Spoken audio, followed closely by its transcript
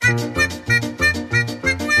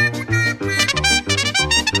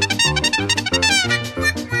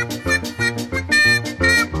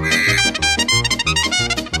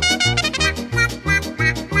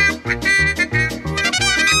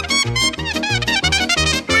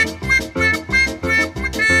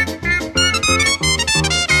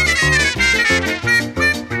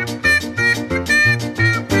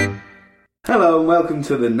Hello and welcome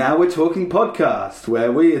to the Now We're Talking podcast,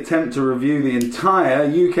 where we attempt to review the entire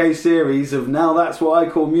UK series of Now That's What I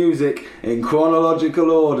Call Music in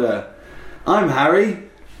chronological order. I'm Harry.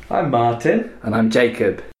 I'm Martin. And I'm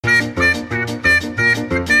Jacob.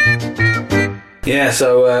 Yeah,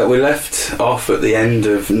 so we left off at the end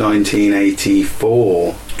of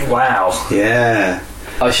 1984. Wow. Yeah.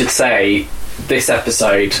 I should say, this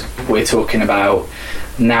episode we're talking about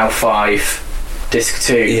Now 5, Disc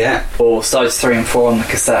 2, Yeah. or sides 3 and 4 on the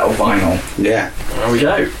cassette or vinyl. Yeah. There we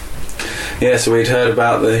go. Yeah, so we'd heard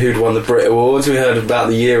about who'd won the Brit Awards, we heard about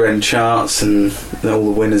the year-end charts and all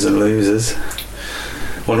the winners and losers.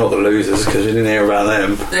 Well, not the losers, because we didn't hear about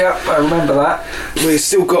them. Yeah, I remember that. We've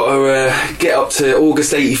still got to get up to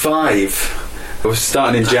August 85. We're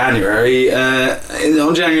starting in January.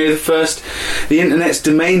 On January the 1st, the Internet's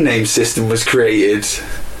domain name system was created.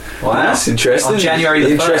 Wow. That's interesting. On January the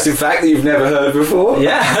 1st. Interesting fact that you've never heard before.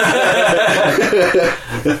 Yeah.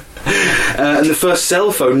 And the first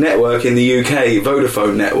cell phone network in the UK,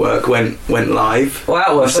 Vodafone network, went live.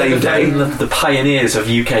 Wow, the same day. The pioneers of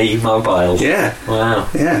UK mobile. Yeah. Wow.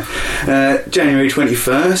 Yeah. January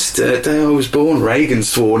 21st, day I was born, Reagan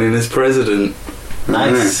sworn in as president.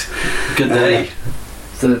 Nice. Good day.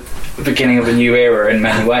 The beginning of a new era in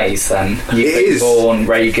many ways, then. It is. Born,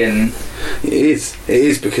 Reagan. It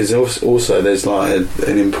is because also there's like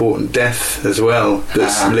an important death as well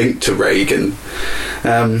that's linked to Reagan.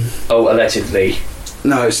 Allegedly.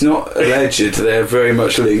 No, it's not alleged. They're very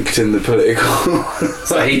much linked in the political.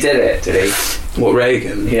 So he did it, did he? What,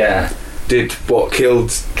 Reagan? Yeah. Did what? Killed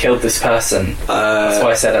this person. That's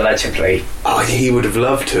why I said allegedly. He would have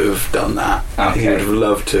loved to have done that. Okay. He would have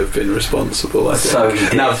loved to have been responsible, I think. So he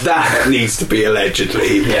did. Now that needs to be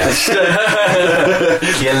allegedly. Yeah.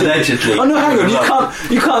 Allegedly. Oh no, hang on,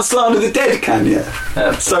 you can't slander the dead, can you?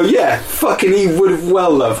 So yeah, fucking he would have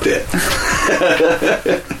well loved it.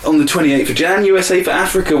 On the 28th of Jan, USA for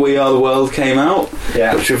Africa, We Are the World came out,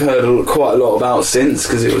 which we've heard quite a lot about since,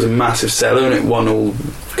 because it was a massive seller and it won all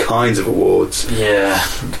kinds of awards. Yeah,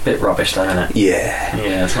 it's a bit rubbish though, isn't it? Yeah.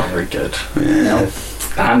 Yeah, it's not very good. Yeah. No.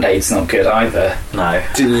 Band-Aid's not good either. No.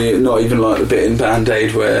 Didn't you not even like the bit in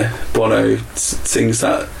Band-Aid where Bono sings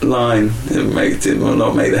that line? It will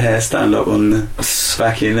not make the hair stand up on the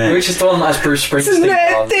back of your neck. Which is the one that has Bruce Springsteen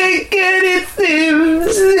on.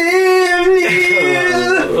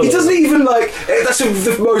 He doesn't even like. That's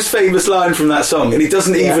the most famous line from that song, and he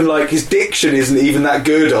doesn't even like. His diction isn't even that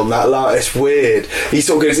good on that line. It's weird. He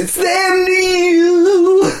sort of goes, "It's them to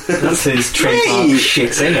you." That's his trademark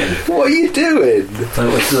shit singing. What are you doing? I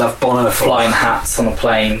would love Bono Flying hats on a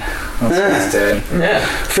plane. That's what he's doing. Yeah.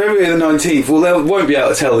 February the 19th. Well, they won't be able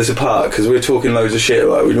to tell this apart because we're talking loads of shit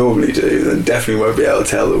like we normally do. Then definitely won't be able to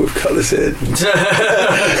tell that we've cut this in.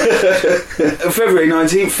 February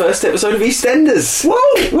 19th, first episode of EastEnders.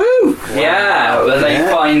 Woo! Woo! Yeah, well,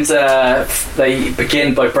 they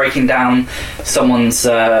begin by breaking down someone's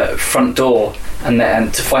front door and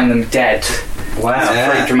then to find them dead. Wow. It's a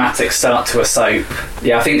very dramatic start to a soap.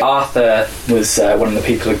 Yeah, I think Arthur was one of the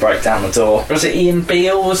people who broke down the door. Was it Ian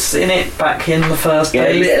Beale was in it back in the first Yeah,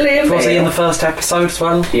 little Ian Was he Beale. in the first episode as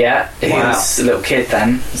well? Yeah, he Wow. was a little kid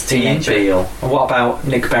then. He was a Ian teenager. Beale. And what about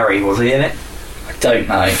Nick Berry? Was he in it? I don't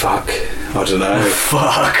know. Fuck. I don't know.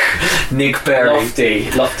 Fuck. Nick Berry.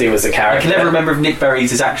 Lofty was a I character. can never remember if Nick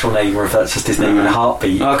Berry's his actual name or if that's just his name in a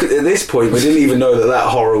heartbeat. At this point, we didn't even know that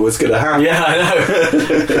horror was going to happen. Yeah, I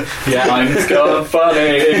know. Yeah, I'm gone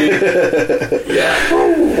funny.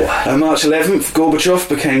 Yeah. March 11th, Gorbachev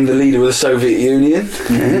became the leader of the Soviet Union.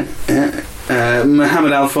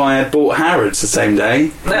 Muhammad Al-Fayed bought Harrods the same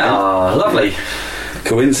day. Oh, lovely.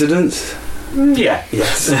 Coincidence? Yeah.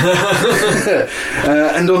 Yes.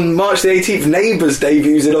 And on March the 18th, Neighbours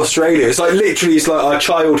debuts in Australia. It's like literally, it's like our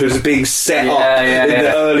childhood is being set up in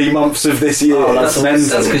the early months of this year. Oh, that's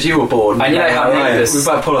mental. because you were born. I know how Neighbours. We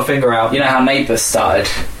better pull a finger out. You know how Neighbours started?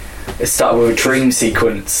 It started with a dream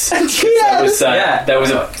sequence. Yes. There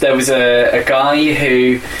was a guy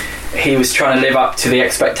who he was trying to live up to the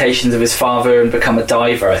expectations of his father and become a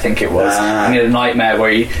diver, I think it was. And he had a nightmare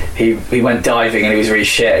where he went diving and he was really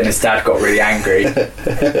shit and his dad got really angry. and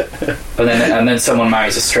then someone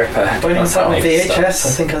marries a stripper. When was that on VHS? I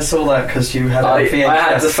think I saw that because you had it on VHS. I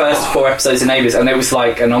had the first 4 episodes of Neighbours and it was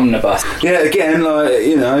like an omnibus. Yeah, again, like,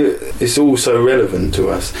 you know, it's all so relevant to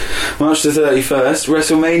us. March the 31st,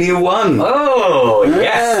 WrestleMania 1. Oh,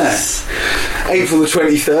 yes! April the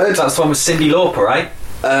 23rd. That's the one with Cyndi Lauper, right?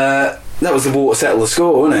 That was the War to Settle the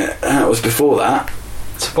Score, wasn't it? That was before that.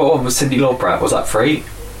 So what one was Cyndi Lauper at? Was that free?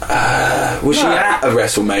 Was she at a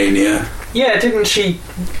WrestleMania? Yeah, didn't she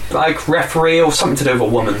like referee or something to do with a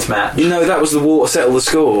woman's match? You know, that was the War to Settle the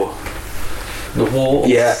Score. The War?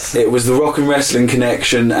 Yeah, it was the Rock and Wrestling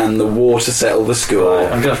Connection and the War to Settle the Score. Right,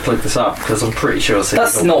 I'm going to have to look this up because I'm pretty sure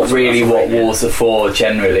that's not really what wars are for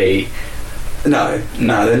generally. No,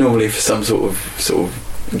 they're normally for some sort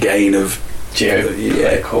of gain of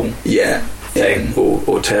geopolitical thing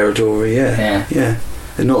or territory. Yeah.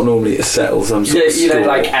 They're not normally to settle some sort of score.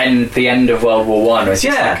 Like the end of World War One.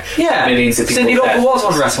 Millions of people. Cyndi Lauper was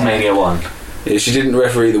on WrestleMania 1. Yeah, she didn't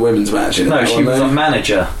referee the women's match in No, she was a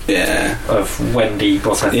manager. Yeah. Of Wendy,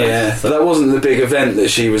 what's her name? Yeah, but that wasn't the big event that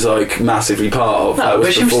she was like massively part of. No,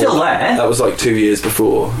 but she was still there. That was like 2 years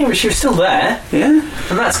before. Yeah, but she was still there. Yeah.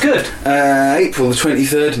 And that's good. April the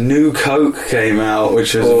 23rd, New Coke came out,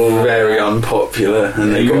 which was very unpopular,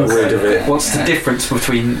 and they got rid of it. What's the difference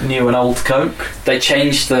between new and old Coke? They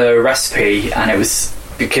changed the recipe, and it was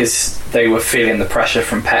because they were feeling the pressure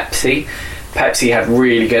from Pepsi. Pepsi had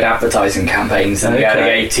really good advertising campaigns in the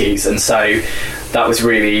early 80s, and so that was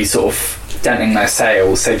really sort of denting their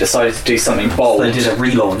sales. They decided to do something bold. So they did a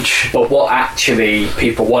relaunch. But what actually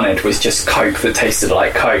people wanted was just Coke that tasted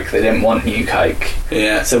like Coke. They didn't want New Coke.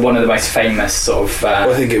 Yeah. So one of the most famous sort of...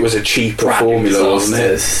 I think it was a cheaper formula, wasn't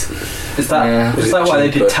it? Is that why they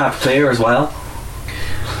did Tab Clear as well?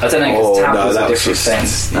 I don't know, because Tab was a different thing.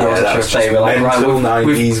 That was they were like, mental, right,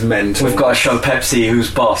 90s mental. We've got to show Pepsi who's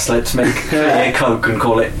boss. Let's make Clear Coke and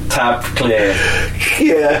call it Tab Clear.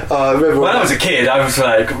 Yeah, I remember when I was a kid, I was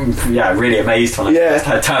like, really amazed when I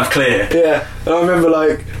had Tab Clear. Yeah, and I remember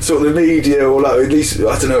like sort of the media, or like at least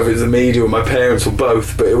I don't know if it was the media or my parents or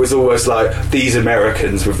both, but it was almost like these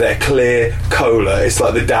Americans with their clear cola. It's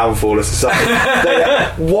like the downfall of society.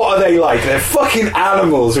 What are they like? They're fucking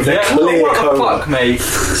animals with their clear cola. What the fuck, mate?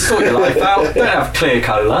 Sort your life out. Don't have clear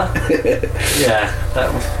cola. That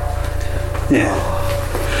was. Yeah.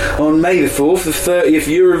 On May the 4th, the 30th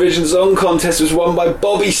Eurovision Song Contest was won by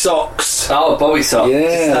Bobby Socks. Oh, Bobby Socks. Yeah.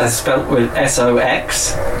 Is that spelt with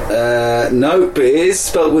S-O-X? No, but it is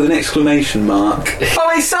spelt with an exclamation mark.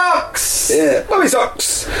 Bobby Socks! Yeah, Bobby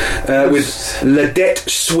Socks. With Ladette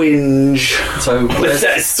Swinge. So,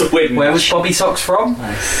 where was Bobby Socks from?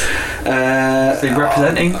 They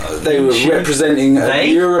representing? They were representing a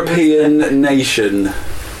European nation.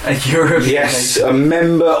 A European nation. A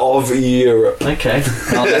member of Europe. Okay.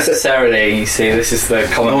 Not necessarily, you see, this is the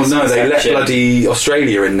common misconception. They let bloody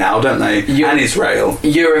Australia in now, don't they? And Israel.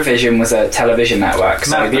 Eurovision was a television network,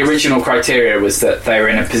 so the original criteria was that they were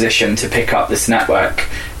in a position to pick up this network.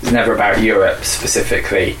 It was never about Europe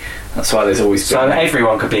specifically. That's why there's always been... So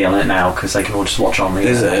everyone could be on it now because they can all just watch on the...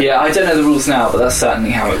 Is it? Yeah, I don't know the rules now, but that's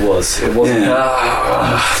certainly how it was. It wasn't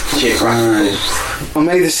geographical. On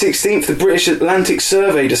May the 16th, the British Atlantic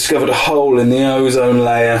Survey discovered a hole in the ozone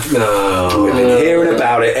layer. We've been hearing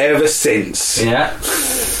about it ever since. Yeah.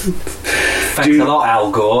 Thanks a lot, Al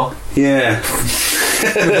Gore. Yeah.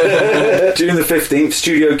 June the 15th,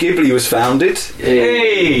 Studio Ghibli was founded.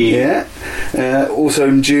 Hey! Yeah. Also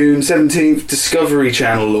in June 17th, Discovery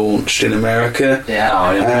Channel launched in America.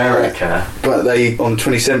 Yeah, in America. But they, on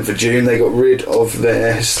 27th of June, they got rid of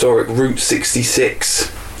their historic Route 66.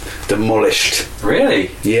 Demolished.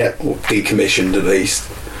 Really? Yeah, or decommissioned at least.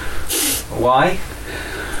 Why?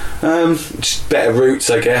 Just better routes,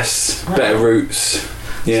 I guess. Better routes.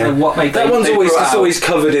 Yeah, so what made that one's always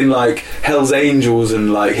covered in like Hell's Angels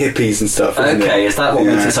and like hippies and stuff. Okay, is that what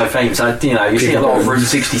makes it so famous? You see a lot of Route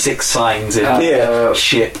 66 signs in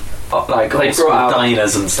shit, like they brought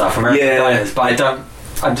diners and stuff, American diners, but I don't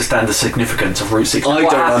understand the significance of Route 66. I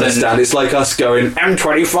don't understand. It's like us going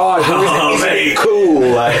M25. Isn't it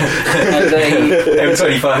cool? Like,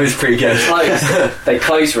 M25 is pretty good. They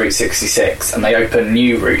closed Route 66 and they opened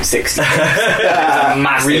new Route 66. It's a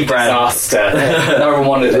massive disaster. No one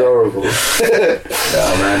wanted it. Horrible.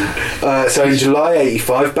 Man. So in July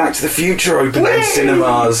 '85, Back to the Future opened in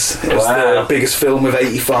cinemas. It was the biggest film of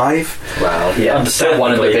 '85. Wow. Yeah, still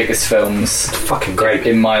one of the biggest films. Fucking great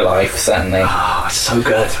in my life, certainly. Oh, it's so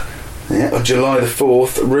good. Yeah, on July the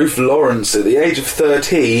 4th, Ruth Lawrence, at the age of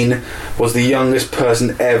 13, was the youngest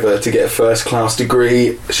person ever to get a first-class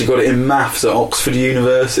degree. She got it in maths at Oxford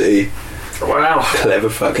University. Wow. Clever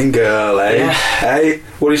fucking girl, eh? Yeah. Hey,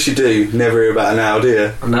 what did she do? Never hear about her now, do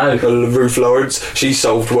you? No. Ruth Lawrence, she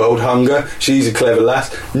solved world hunger. She's a clever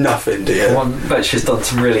lass. Nothing, do you? Well, but she's done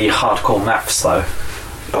some really hardcore maths, though.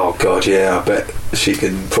 Oh, God, yeah, I bet she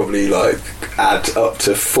can probably, like, add up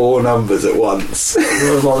to 4 numbers at once.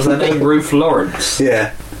 What was her name? Ruth Lawrence.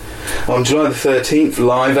 Yeah. On July the 13th,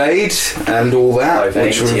 Live Aid and all that, Live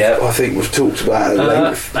Aid, which I think we've talked about at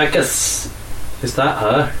length. I guess... Is that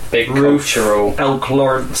her? Big Ruth cultural. Elk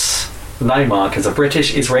Lawrence Naimark is a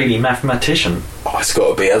British-Israeli mathematician. Oh, it's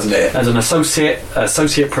got to be, hasn't it? As an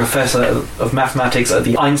associate professor of mathematics at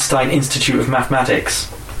the Einstein Institute of Mathematics.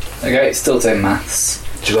 Okay, still doing maths.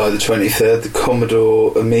 July the 23rd, the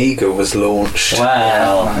Commodore Amiga was launched.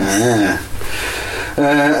 Wow. Yeah.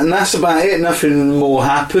 And that's about it. Nothing more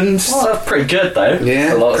happened. Well, that's pretty good, though.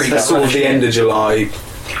 Yeah, a lot of that's stuff. sort of the end of July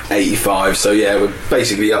 85. So yeah, we're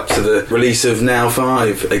basically up to the release of Now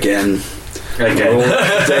 5 again.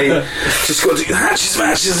 Okay. Just got to do hatches,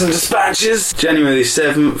 matches and dispatches. January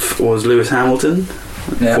 7th was Lewis Hamilton,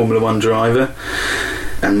 Formula 1 driver.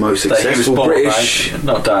 And most successful British... Right?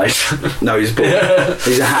 Not died. No, he's born.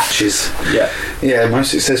 He's a Hatches. Yeah. Yeah,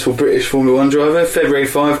 most successful British Formula 1 driver. February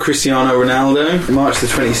 5, Cristiano Ronaldo. March the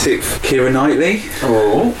 26th, Keira Knightley.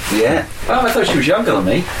 Oh. Yeah. Well, I thought she was younger than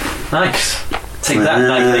me. Nice. Take that,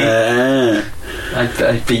 Knightley. I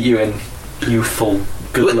beat you in youthful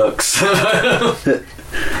good looks.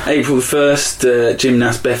 April the 1st,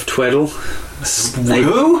 gymnast Beth Tweddle.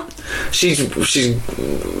 Who? She's a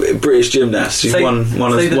British gymnast. She's won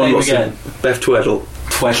lots of Beth Tweddle.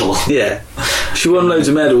 Tweddle. Yeah. She won loads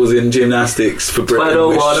of medals in gymnastics for Britain, Tweddle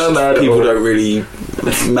which won a medal. people don't really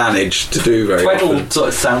manage to do very Tweddle often. sort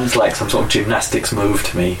of sounds like some sort of gymnastics move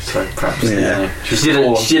to me, so perhaps She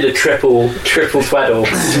did a triple tweddle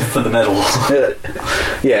for the medal.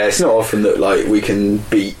 Yeah, it's not often that like we can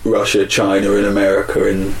beat Russia, China and America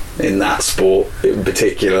in that sport in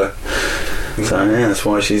particular. So yeah, that's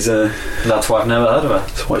why she's That's why I've never heard of her.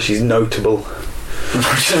 that's why she's notable.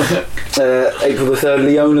 April the 3rd,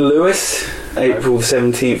 Leona Lewis. April the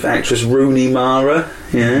 17th, actress Rooney Mara.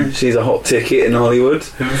 Yeah, she's a hot ticket in Hollywood.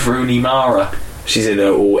 Who's Rooney Mara? She's in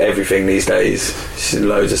everything these days. She's in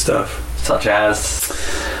loads of stuff. Such as...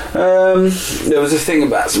 There was a thing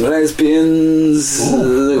about some lesbians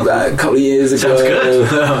about a couple of years ago. Sounds good.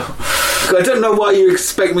 I don't know why you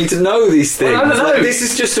expect me to know these things. Well, I don't know. Like, this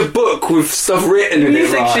is just a book with stuff written in You it.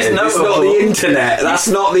 think she's Ryan. It's notable? not the internet. That's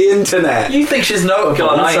not the internet. You think she's notable,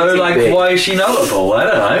 God, so like, IMDb. why is she notable? I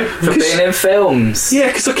don't know. for being in films. Yeah,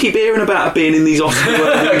 because I keep hearing about her being in these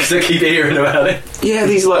Oscar-worthy... Because I keep hearing about it. yeah,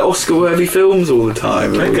 these like Oscar-worthy films all the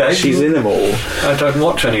time. Okay. She's in them all. I don't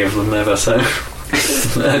watch any of them ever, so...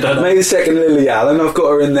 I don't know. May the 2nd, Lily Allen. I've got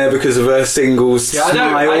her in there because of her singles. Yeah,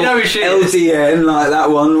 I know who she is. LDN, like that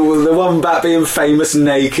one. The one about being famous and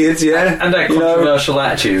naked, yeah? And her controversial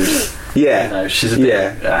attitude. Yeah. You know, she's a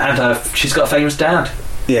bit, and she's got a famous dad.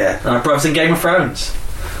 Yeah. And her brother's in Game of Thrones.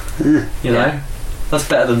 You know? That's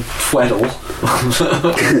better than Tweddle.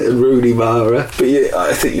 Rooney Mara. But yeah,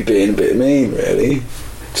 I think you're being a bit mean, really.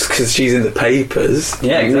 Just because she's in the papers.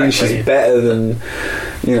 Yeah, I mean, exactly. she's better than,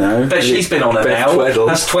 you know... Bet she's been on her Beth now. Tweddle.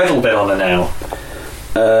 Has Tweddle been on her now?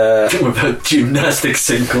 With her gymnastics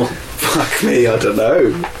single. Fuck me, I don't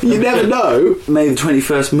know. You never know. May the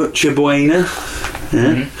 21st, Mucha Buena.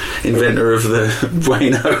 Yeah? Inventor of the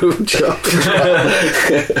Bueno chocolate.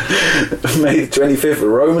 May the 25th,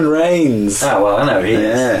 Roman Reigns. Oh, well, I know he is.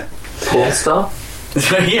 Yeah. Porn star.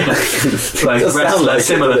 Yeah. Like Does sound wrestler, like it,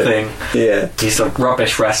 similar doesn't thing. Yeah. He's a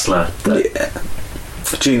rubbish wrestler. Yeah.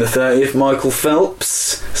 June the 30th, Michael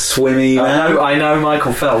Phelps, swimmy man. I know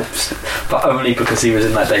Michael Phelps, but only because he was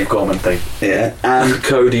in that Dave Gorman thing. Yeah. And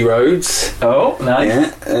Cody Rhodes. Oh, nice.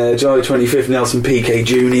 Yeah. July 25th, Nelson Piquet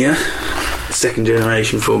Jr., second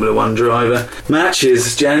generation Formula 1 driver.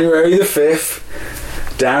 Matches, January the 5th.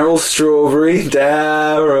 Daryl Strawberry.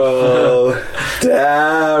 Daryl.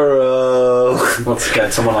 Once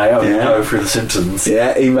again, someone I only know through The Simpsons.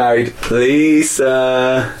 Yeah, he married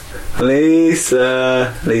Lisa Andrews.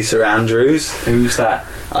 Who's that?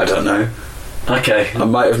 I don't know. Okay. I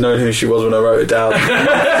might have known who she was when I wrote it down.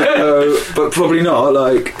 But probably not,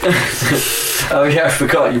 like... Oh yeah, I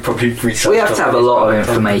forgot. You probably researched. We have to have a lot of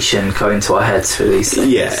information go into our heads for these things.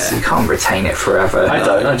 Yeah. You can't retain it forever. I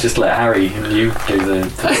don't. I just let Harry and you do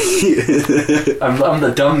the... I'm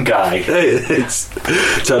the dumb guy. It's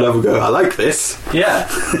turn up and go, I like this. Yeah.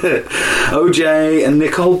 OJ and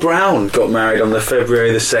Nicole Brown got married on the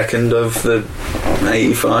February the 2nd of the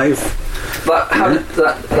 85. How did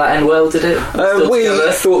that end well, did it? We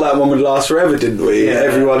thought that one would last forever, didn't we? Yeah.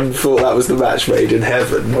 Everyone thought that was the match made in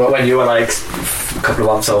heaven. Well, when you were like a couple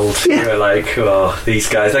of months old, you were like, oh, these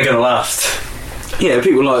guys, they're going to last. Yeah,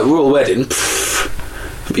 people like Royal Wedding.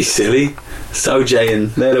 Pfft, be silly. It's OJ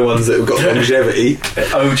and they're the ones that have got longevity.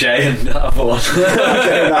 OJ and that other one.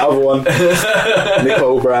 OJ and that other one.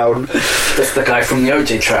 Nicole Brown. That's the guy from the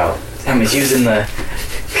OJ trial. Damn, he's using the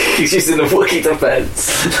Wookiee defense.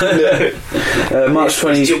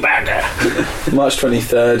 March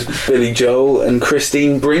 23rd, Billy Joel and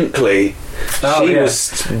Christine Brinkley. She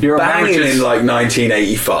was banging in like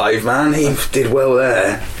 1985, man. He did well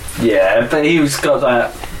there. Yeah, but he's got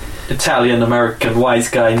that Italian American wise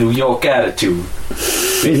guy New York attitude.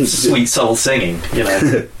 It's sweet soul singing, you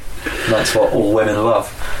know. That's what all women love.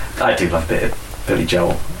 I do love a bit of Billy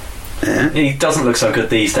Joel. Yeah. He doesn't look so good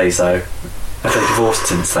these days, though. Have they divorced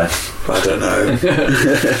since then? I don't know.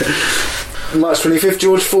 March 25th,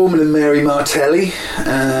 George Foreman and Mary Martelli.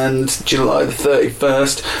 And July the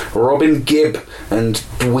 31st, Robin Gibb and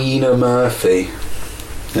Dweena Murphy.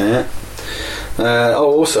 Yeah.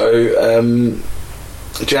 Also,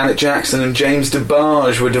 Janet Jackson and James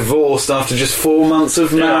DeBarge were divorced after just 4 months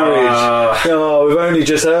of marriage. We've only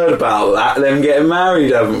just heard about that, them getting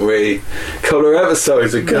married, haven't we? A couple of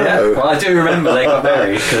episodes ago. Yeah, well, I do remember they got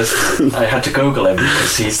married because I had to Google him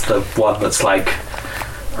because he's the one that's like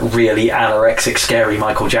really anorexic, scary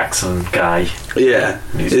Michael Jackson guy. Yeah,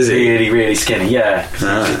 he's is he? Really, really skinny, yeah.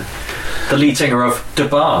 The lead singer of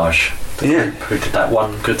DeBarge. Yeah. Who did that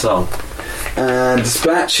one good song. And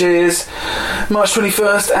Dispatches, March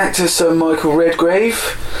 21st, actor Sir Michael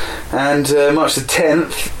Redgrave, and March the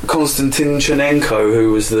 10th, Konstantin Chernenko,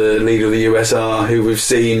 who was the leader of the USR, who we've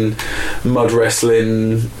seen mud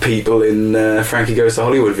wrestling people in Frankie Goes to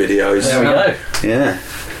Hollywood videos. There we go. Yeah,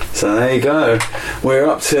 so there you go. We're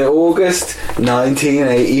up to August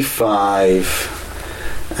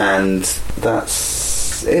 1985, and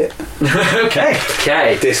that's it.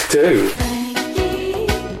 Okay. Disc 2.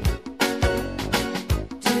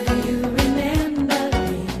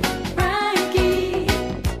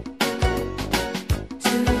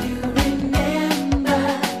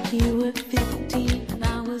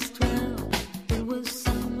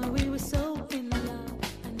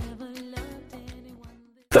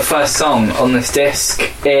 The first song on this disc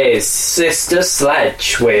is Sister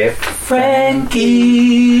Sledge with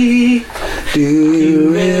Frankie. Do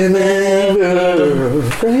you remember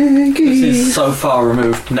Frankie? This is so far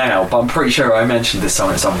removed now, but I'm pretty sure I mentioned this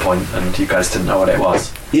song at some point and you guys didn't know what it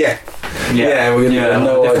was. Yeah, we had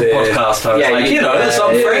no on a different idea. podcast. I was like, the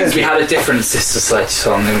song Frankie. We had a different Sister Sledge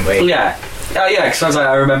song, didn't we? Yeah. Oh, yeah, because I was like,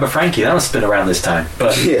 I remember Frankie. That must have been around this time.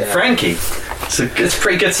 But Frankie, it's a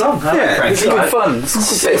pretty good song. I like Frankie. It's good fun.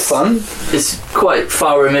 It's a bit fun. It's quite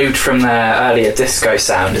far removed from their earlier disco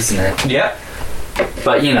sound, isn't it? Yeah.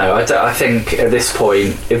 But, I think at this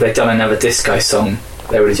point, if they'd done another disco song,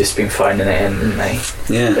 they would have just been phoning it in, wouldn't they?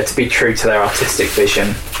 Yeah. But to be true to their artistic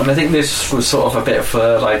vision. And I think this was sort of a bit of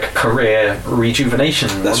a career rejuvenation.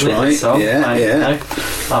 That's wasn't it, right. this song? Yeah.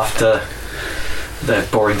 After the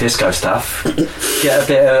boring disco stuff, get a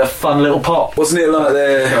bit of fun little pop. Wasn't it like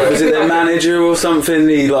their manager or something?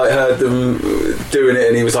 He heard them doing it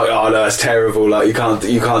and he was like, "Oh no, it's terrible! Like you can't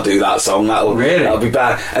do that song. That'll be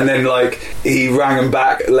bad." And then he rang him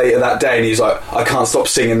back later that day and he's like, "I can't stop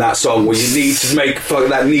singing that song. We need to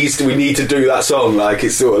we need to do that song. Like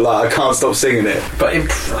it's sort of like I can't stop singing it." But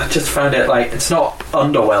I just found it it's not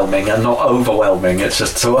underwhelming and not overwhelming. It's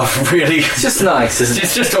just sort of really. It's just nice. Isn't it?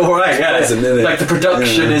 It's just all right. Yeah. Isn't it? The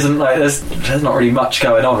production isn't there's not really much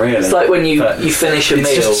going on really. It's like when you finish a meal.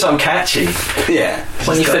 It's just so catchy. Yeah.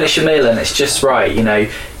 When you finish a meal and it's just right,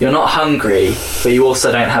 you're not hungry, but you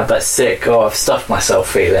also don't have that sick, I've stuffed myself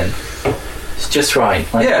feeling. It's just right.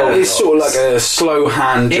 It's sort of like a slow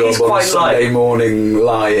hand job on a Sunday morning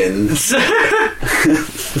lie-in.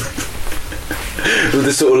 With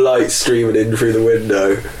the sort of light streaming in through the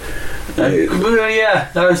window. I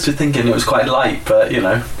was just thinking it was quite light, but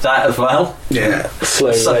that as well. Yeah,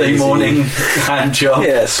 slow Sunday lazy morning hand job.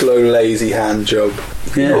 Yeah, slow lazy hand job.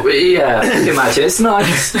 Yeah, I can imagine. It's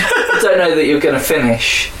nice. You don't know that you're going to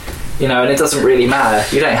finish, and it doesn't really matter.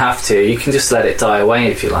 You don't have to. You can just let it die away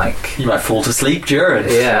if you like. You might fall to sleep during.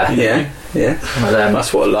 Yeah.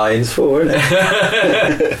 That's what a lion's for, isn't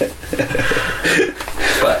it?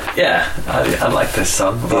 But I like this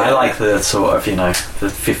song. Yeah. I like the sort of the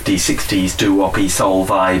 50s, 60s doo-woppy soul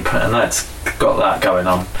vibe, and that's got that going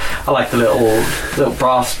on. I like the little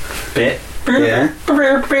brass bit Yeah.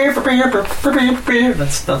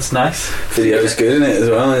 That's nice. Video's good, isn't it, as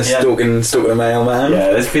well? It's stalking a mailman.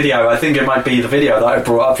 Yeah, this video, I think it might be the video that I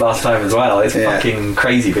brought up last time as well. It's a fucking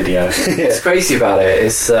crazy video. What's crazy about it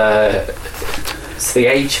is it's the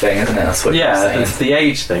age thing, isn't it? That's what you're saying. It's the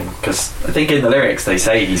age thing, because I think in the lyrics they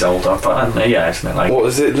say he's older, but isn't it like... What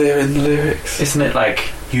was it there in the lyrics? Isn't it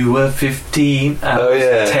like, you were 15 and I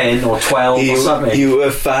was 10 or 12 or something? You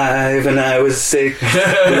were 5 and I was 6.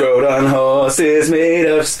 We rode on horses made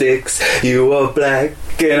of sticks. You were black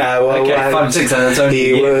and I were white. 5 6, and that's only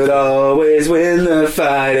he would always win the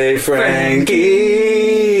fight, eh, Frankie?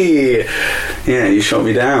 Yeah, you shot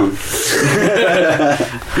me down.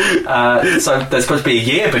 So there's supposed to be a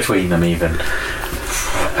year between them even.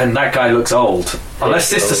 And that guy looks old. Unless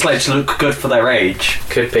Sister Sledge look good for their age.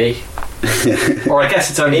 Could be. Or I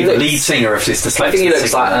guess it's only the lead singer of Sister Sledge. I think he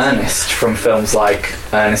looks like Ernest from films like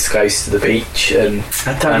Ernest Goes to the Beach and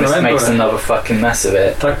Ernest Makes Another Fucking Mess of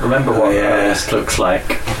It. I don't remember what Ernest looks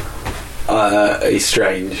like. He's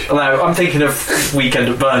strange. No, I'm thinking of Weekend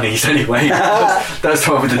at Bernie's anyway. That's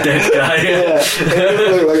the one with the dead guy. Yeah, he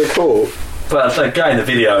looked like a corpse. But the guy in the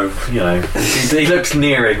video, he looks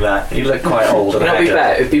nearing that. He looked quite old.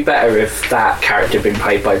 It'd be better if that character had been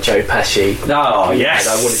played by Joe Pesci. Oh, yes.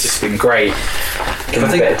 That would have just been great. Give him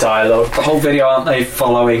a bit of dialogue. The whole video, aren't they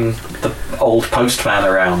following the old postman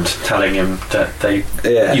around, telling him that they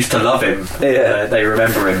used to love him. Yeah. They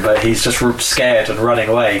remember him, but he's just scared and running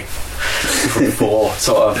away from 4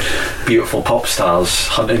 sort of beautiful pop stars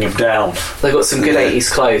hunting him down. They've got some good 80s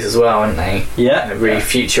clothes as well, haven't they? Yeah. Really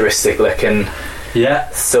futuristic looking. Yeah.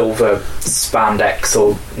 Silver spandex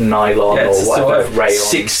or nylon or whatever.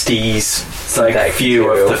 Sort of 60s like view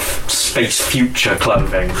of the space future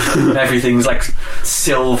clothing. Everything's like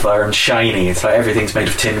silver and shiny. It's like everything's made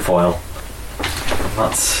of tinfoil.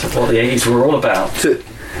 That's what the 80s were all about.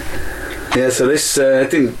 Yeah, so this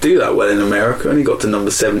didn't do that well in America. Only got to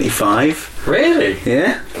number 75. Really?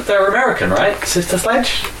 Yeah. But they're American, right? Sister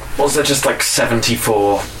Sledge? Was there just like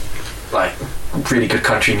 74 like really good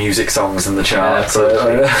country music songs in the chart?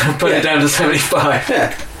 Put it down to 75.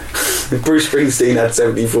 Yeah. Bruce Springsteen had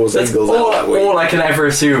 74 singles that week. All I can ever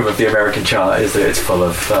assume of the American chart is that it's full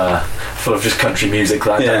of just country music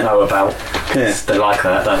that I don't know about. Yeah. They like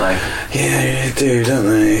that, don't they? Yeah, they do, don't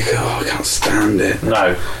they? Oh, I can't stand it.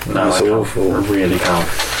 No, it's awful. I really can't.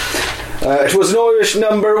 It was an Irish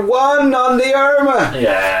number 1 on the Irma.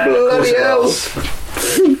 Yeah, bloody hell.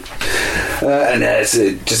 And it's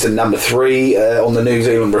just a number 3 on the New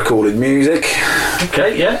Zealand recorded music.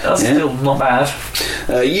 Okay, that's still not bad.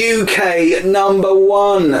 UK number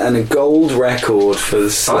 1 and a gold record for the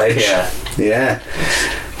Sledge. Yeah.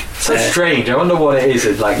 So strange. I wonder what it is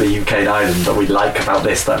in like the UK and Ireland that we like about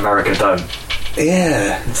this that America don't.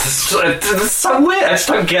 Yeah. It's so weird. I just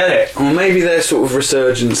don't get it. Well, maybe their sort of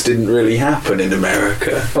resurgence didn't really happen in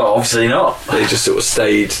America. Well, obviously not. They just sort of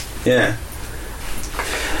stayed. Yeah.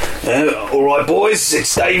 All right, boys.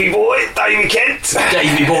 It's Davey Kent.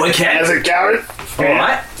 Davey Boy Kent. How's it going? All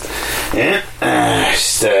right. Yeah.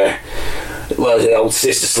 The old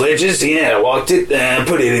Sister Sledges. Yeah, I liked it.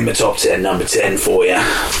 Put it in the top 10, number 10 for you.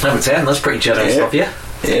 Number 10. That's pretty generous of you.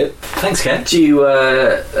 Yep. Thanks, Ken. Do you?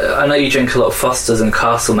 I know you drink a lot of Fosters and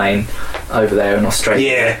Castlemaine over there in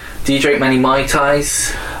Australia. Yeah. Do you drink many Mai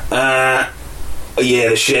Tais? Yeah,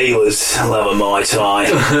 the Sheilas love a Mai Tai.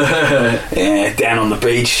 Yeah, down on the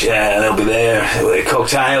beach, they'll be there with their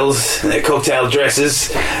cocktails, their cocktail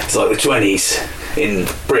dresses. It's like the 20s in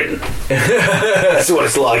Britain. That's what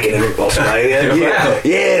it's like in Australia.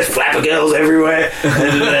 Yeah, flapper girls everywhere,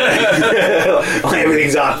 and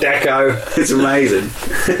everything's Art Deco. It's amazing.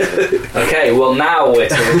 Okay, well now we're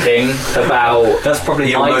talking about that's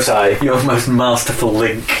probably your most masterful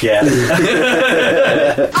link yet. Our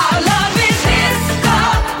love is history.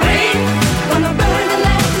 Gonna burn the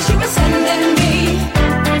letters you were sending me.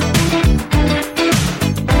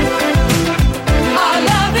 Our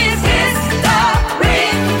love is history.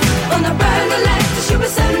 Gonna burn the letters you were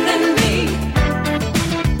sending me.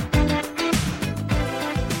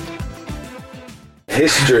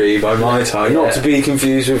 History by Mai Tai, not to be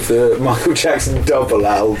confused with the Michael Jackson double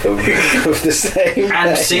album of the same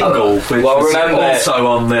and name. single, which was also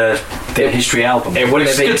on the History album. It wouldn't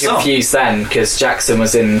have been confused then because Jackson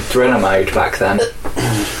was in Thriller mode back then.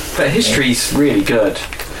 But History's really good.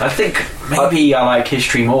 I think maybe I like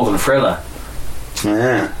History more than Thriller.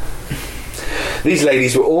 Yeah. These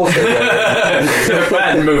ladies were also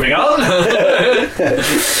and moving on.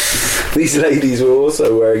 These ladies were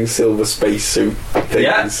also wearing silver spacesuit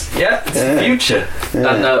things. Yeah, it's the future.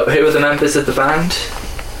 And who are the members of the band?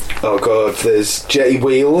 Oh god, there's Jetty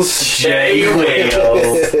Wheels. J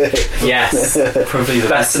Wheels. Yes. Probably the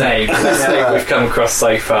Best name. Best name we've come across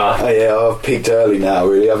so far. Oh yeah, I've peaked early now,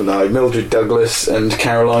 really, haven't I? Mildred Douglas and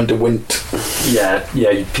Caroline DeWint. Yeah,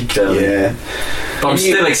 you peaked early. Yeah. But I'm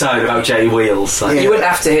still excited about J Wheels. So. You wouldn't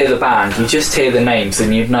have to hear the band, you just hear the names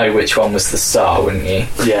and you'd know which one was the star, wouldn't you?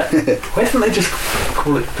 Yeah. Why didn't they just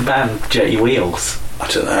call it the band J Wheels? I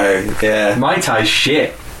don't know, yeah. Mai Tai's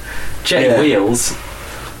shit. J Yeah. Wheels.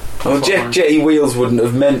 Well, Jetty Wheels wouldn't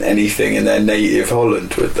have meant anything in their native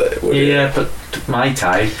Holland, would they? Would it? Yeah, but Mai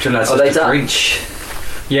Tai. Are they Dutch?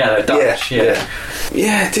 Yeah, they're Dutch. Yeah.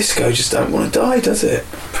 Yeah, disco just don't want to die, does it?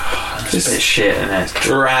 It's a bit shit, isn't it?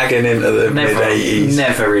 Dragging into the mid-80s.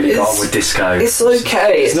 Never really got on It's- with disco. It's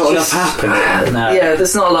okay. There's not enough just- happening. No. Yeah,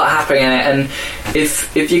 there's not a lot happening in it, and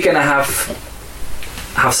if you're gonna have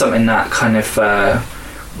something that kind of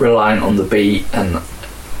reliant on the beat and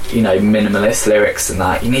minimalist lyrics and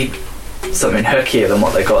that, you need something hookier than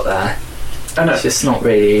what they got there. I know. It's just not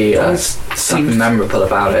really something Seems memorable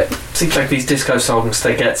about it. like these disco songs,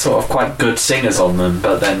 they get sort of quite good singers on them,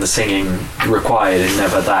 but then the singing required is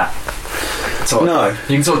never that. Sort of, No.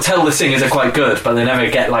 you can sort of tell the singers are quite good, but they never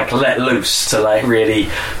get like let loose to like really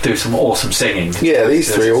do some awesome singing. Yeah,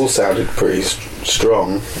 these three all sounded pretty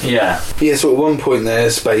strong. Yeah. Yeah, so at one point they're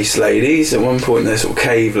space ladies, at one point they're sort of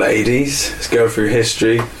cave ladies. Let's go through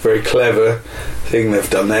history. Very clever thing they've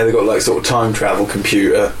done there. They've got like sort of time travel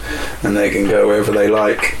computer, and they can go wherever they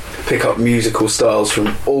like, pick up musical styles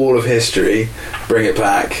from all of history, bring it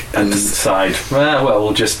back, and Decide. Well,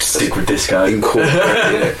 we'll just stick with disco. incorporate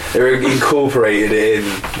it. They're incorporated it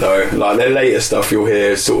in though. Like their later stuff, you'll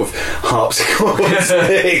hear sort of harpsichord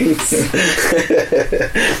things.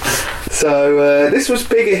 So this was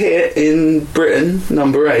bigger hit in Britain,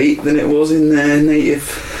 number 8, than it was in their native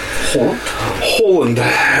Holland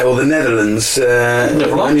or the Netherlands.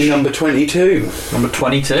 Only number 22. Number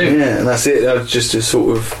 22. Yeah, and that's it. That was just a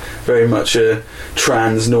sort of very much a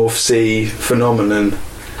trans North Sea phenomenon.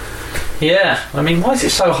 Yeah. I mean, why is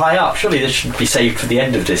it so high up? Surely this should be saved for the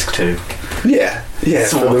end of disc 2. Yeah,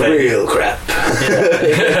 Sort for of the thing. real crap.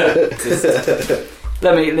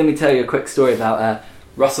 Let me tell you a quick story about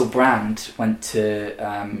Russell Brand went to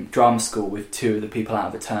drama school with 2 of the people out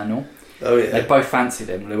of Eternal. Oh They both fancied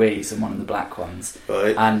him, Louise and one of the black ones,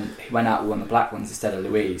 Right. and he went out with one of the black ones instead of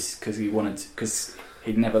Louise because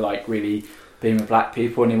he'd never really been with black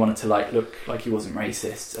people and he wanted to look like he wasn't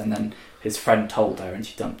racist. And then his friend told her and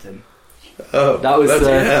she dumped him. Oh, That was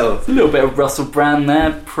bloody hell. a little bit of Russell Brand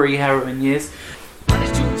there, pre-heroin years. But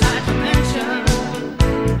it's too tight to mention.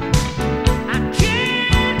 I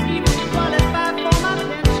can't even qualify for my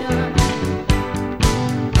pension.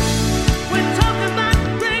 We're talking about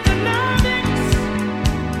Reaganomics.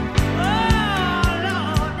 Oh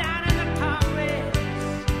Lord, down in the Congress,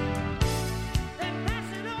 they're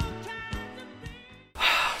passing all kinds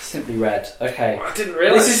of. Simply Red. Okay. I didn't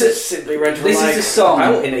realise realise This is a- Simply Red this is a song-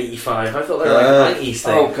 out in 85. I thought they were like a 90s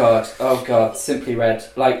thing. Oh god, Simply Red.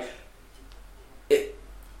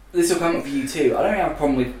 This will come up for you too. I don't have a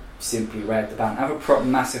problem with Simply Red, the band. I have a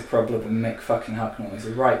massive problem with Mick fucking Hucknall. He's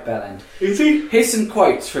a right bellend. Is he? Here's some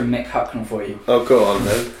quotes from Mick Hucknall for you. Oh, go on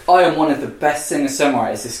then. I am one of the best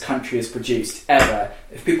singer-songwriters this country has produced, ever.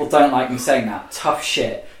 If people don't like me saying that, tough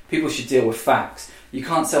shit. People should deal with facts. You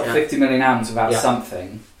can't sell 50 million albums without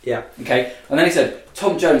something. Yeah. Okay? And then he said,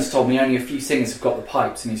 Tom Jones told me only a few singers have got the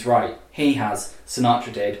pipes, and he's right. He has.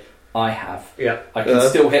 Sinatra did. I have. Yeah. I can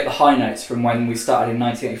still hit the high notes from when we started in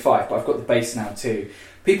 1985, but I've got the bass now too.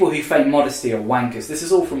 People who feign modesty are wankers. This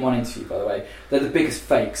is all from one interview, by the way. They're the biggest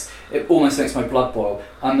fakes. It almost makes my blood boil.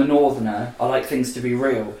 I'm the northerner. I like things to be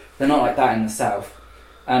real. They're not like that in the south.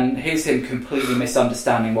 And here's him completely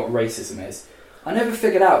misunderstanding what racism is. I never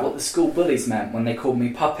figured out what the school bullies meant when they called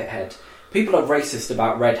me puppet head. People are racist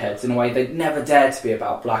about redheads in a way they'd never dare to be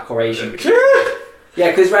about black or Asian people.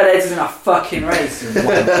 Yeah, because redheads isn't a fucking race.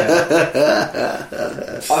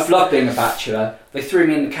 I've loved being a bachelor. They threw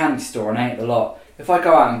me in the candy store and I ate a lot. If I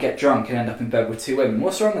go out and get drunk and end up in bed with 2 women,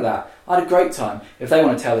 what's wrong with that? I had a great time. If they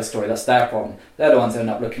want to tell the story, that's their problem. They're the ones who end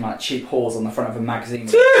up looking like cheap whores on the front of a magazine.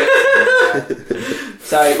 So,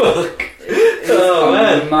 Oh,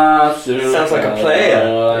 man. Sounds Sounds like a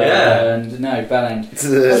player. Yeah. And no, Bellend.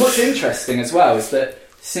 And what's interesting as well is that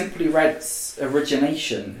Simply Red's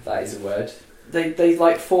origination, if that is a word, they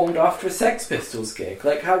formed after a Sex Pistols gig.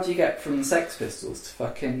 How do you get from the Sex Pistols to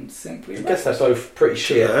fucking Simply Red? I guess they're both pretty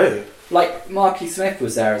shit. Marky Smith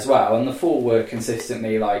was there as well, and the 4 were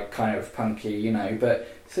consistently kind of punky, but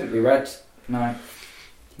Simply Red, no.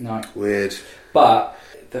 Weird. But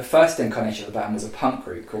the first incarnation of the band was a punk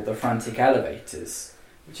group called the Frantic Elevators,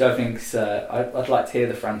 which I think's I'd like to hear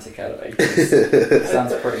the Frantic Elevators.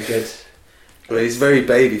 Sounds pretty good. Well, he's very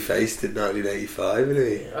baby-faced in 1985, isn't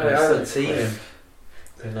he? I haven't seen him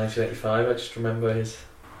in 1985. I just remember his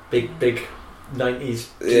big 90s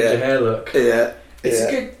ginger hair look. Yeah.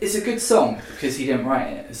 It's a good song because he didn't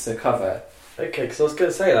write it. It's a cover. Okay, because I was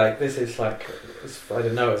going to say, like, this is like, I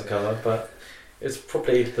didn't know it was a cover, but it's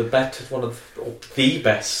probably the best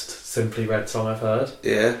Simply Red song I've heard.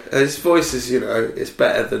 Yeah, and his voice is, it's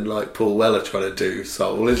better than like Paul Weller trying to do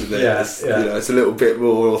soul, isn't it? Yeah, it's, it's a little bit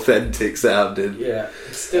more authentic sounding. Yeah,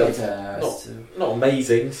 it's still not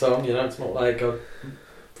amazing song, it's not like I'd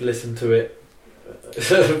listen to it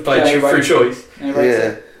through choice.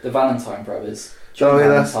 The Valentine Brothers. John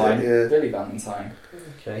Valentine, Billy Valentine.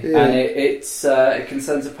 Okay. Yeah. And it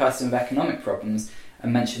concerns a person with economic problems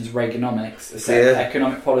and mentions Reaganomics,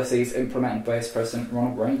 economic policies implemented by President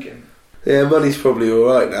Ronald Reagan. Yeah, money's probably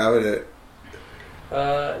alright now, isn't it?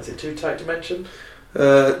 Is it too tight to mention?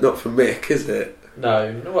 Not for Mick, is it?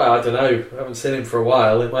 No, well, I don't know. I haven't seen him for a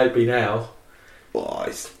while. It might be now. Well,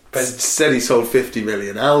 he said he sold 50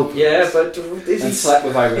 million albums. Yeah, but is he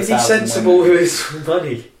sensible women. with his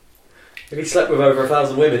money? If he slept with over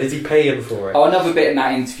 1,000 women, is he paying for it? Oh, another bit in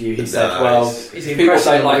that interview, he said, is he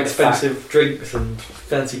impressing like expensive drinks and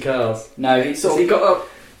fancy cars? No, he's got a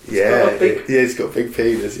big... Yeah, he's got a big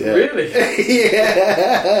penis, yeah. Really?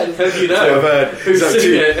 Yeah. How do you know? I've heard. Who's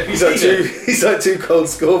seen it? He's like too cold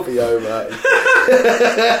Scorpio, mate.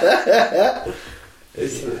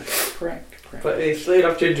 Prick. But he's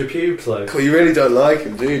enough ginger pubes, though. Well, you really don't like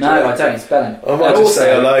him, do you? No, I don't. He's belling. I might just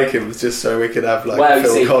say I like him just so we can have like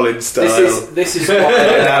Phil Collins style. This is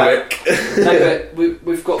dynamic. No, but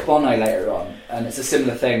we've got Bono later on, and it's a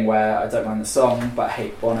similar thing where I don't mind the song, but I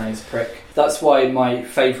hate Bono's prick. That's why my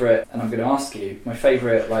favourite, and I'm going to ask you, my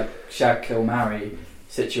favourite like Shag Kill Marry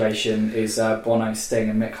situation is Bono, Sting,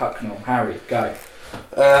 and Mick Hucknall. Harry, go.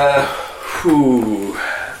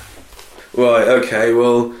 Right. Okay.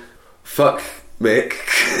 Well. Fuck Mick.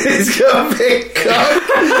 He's got a big cock.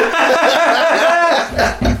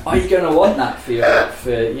 Are you going to want that for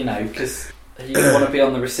because you want to be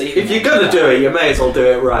on the receiving? If you're going to do it, you may as well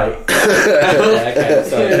do it right.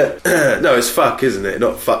 No, it's fuck, isn't it?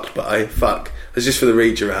 Not fucked by. Fuck. It's just for the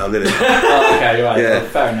reach around, isn't it? Okay, right. Yeah. Well,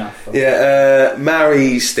 fair enough. Yeah,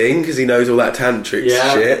 marry Sting because he knows all that tantric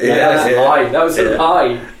shit. That was a lie. That was a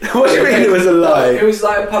lie. What do you mean it was a lie? It was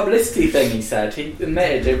like a publicity thing, he said. He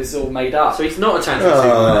admitted it was all made up. So he's not a tantric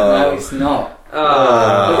superman? No, he's not.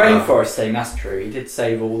 The rainforest thing, that's true. He did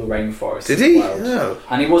save all the rainforests. Did he? In the world. Oh.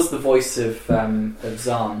 And he was the voice of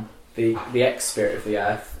Zahn, the ex-spirit of the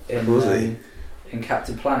Earth in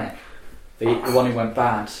Captain Planet. The one who went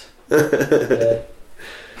bad. Is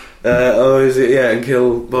it? Yeah, and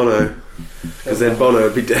kill Bono. Because then Bono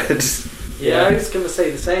would be dead. Yeah, I was going to say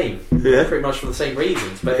the same. Yeah. Pretty much for the same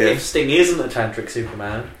reasons. But if Sting isn't a tantric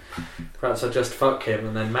superman, perhaps I'd just fuck him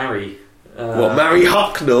and then marry. Marry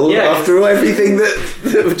Hucknall after everything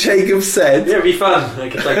that Jacob said? Yeah, it'd be fun. I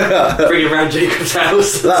could bring him around Jacob's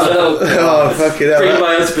house. Fucking hell. Bring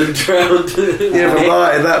my husband round. Yeah, but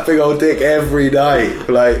Martin, that big old dick every night,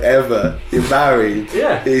 ever. You're married.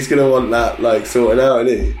 Yeah. He's going to want that, sorted out,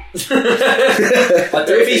 isn't he?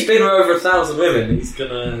 If he's been with over 1,000 women, he's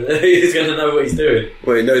gonna know what he's doing.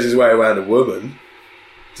 Well, he knows his way around a woman.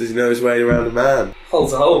 Does he know his way around a man?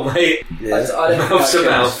 Hole's a hole, mate. Yeah. I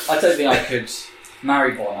don't think I could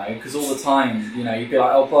marry Bono because all the time, you'd be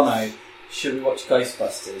like, "Oh, Bono, should we watch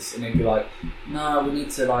Ghostbusters?" And he'd be like, "No, we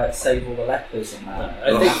need to save all the lepers and that."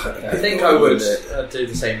 I think I would do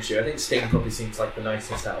the same as you. I think Sting probably seems like the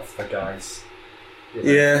nicest out of the guys.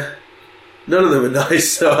 Yeah. None of them are nice,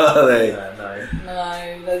 so are they?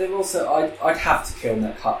 No, they're also. I'd have to kill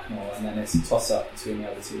Mick Hucknall, and then it's a toss-up between the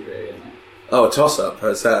other two, really, isn't it? Oh, a toss-up.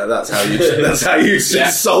 That's how you should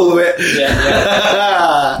solve it.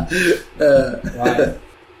 Yeah. Right.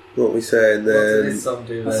 What are we saying then? What did this song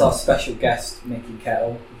do? That's our special guest, Mickey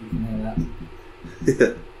Kettle. If you can hear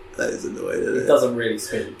that. That is annoying, isn't it? He doesn't really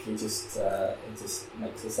speak. He just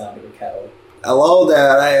makes the sound of a kettle. Hello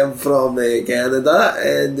there, I am from Canada,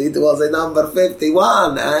 and it was a number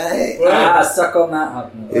 51, eh? Suck on that,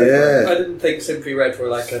 Hucknall. Yeah. I didn't think Simply Red were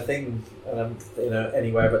a thing,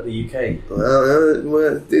 anywhere but the UK.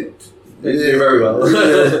 Well, They do very well.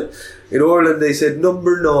 In Ireland, they said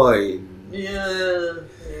number 9. Yeah,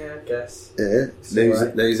 I guess. Yeah.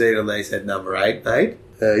 New Zealand, they said number 8, mate.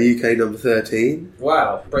 UK number 13.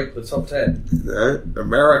 Wow, break the top 10. No,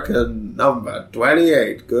 American number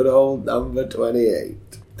 28. Good old number 28.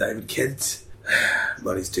 David Kent.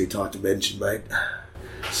 Money's too tight to mention, mate.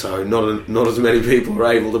 So not as many people were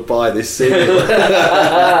able to buy this single.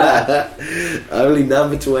 Only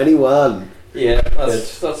number 21. Yeah,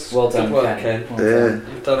 that's Well good done, work, Ken. Ken. Well Yeah. done.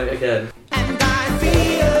 You've done it again. And I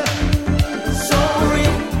feel sorry.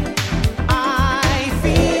 I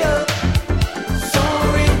feel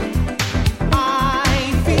sorry.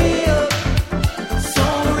 I feel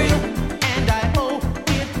sorry. And I owe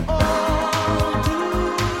it all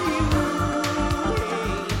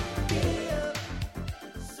to you.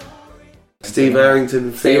 Steve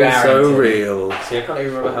Harrington Steve feels so Harrington. real. See, I can't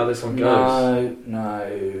even remember how this one goes. No.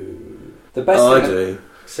 The best I thing. do.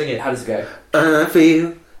 Sing it. How does it go? I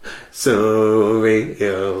feel so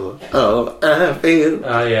real. Oh, I feel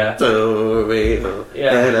Oh, yeah. so real.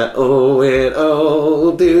 Yeah. And I owe it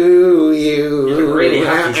all to you. You look really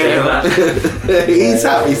happy singing that. He's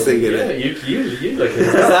happy singing Yeah, it. you look at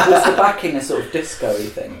it. Was the backing a sort of disco-y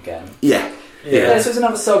thing again? Yeah. Yeah, this was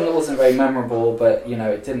another song that wasn't very memorable, but you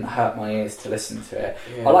know, it didn't hurt my ears to listen to it.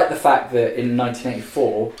 Yeah. I like the fact that in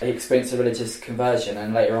 1984 he experienced a religious conversion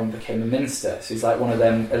and later on became a minister. So he's like one of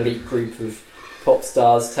them elite group of pop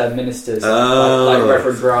stars turned ministers, Oh. like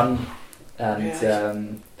Reverend Run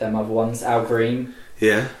and them other ones, Al Green.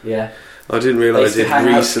 Yeah. Yeah, I didn't They realise used to he'd hang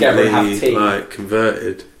out together and have recently tea.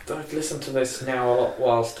 converted. I've listened to this now a lot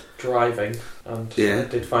whilst driving, and Yeah. I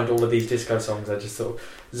did find all of these disco songs. I just sort of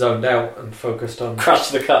zoned out and focused on crash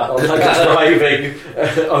the car. on like driving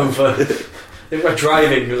over. My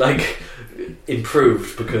driving like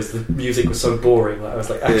improved because the music was so boring that I was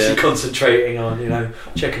like actually Yeah. concentrating on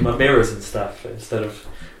checking my mirrors and stuff instead of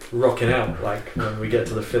rocking out like when we get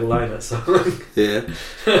to the Phil Lynott song. Yeah.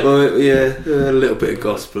 Well, yeah, a little bit of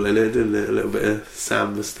gospel in it, didn't it? A little bit of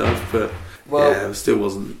samba stuff, but Well, yeah, it still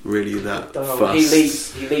wasn't really that Oh, fussed.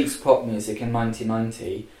 he leaves pop music in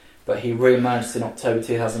 1990, but he re-emerged in October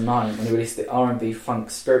 2009 when he released the R&B funk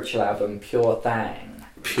spiritual album Pure Thang,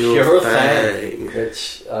 Pure Pure thing.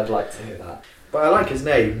 which I'd like to hear that. But I like his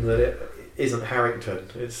name, that it isn't Harrington.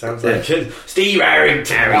 It sounds Yeah. like Steve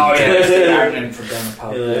Harrington. Oh yeah, Steve Harrington from Down the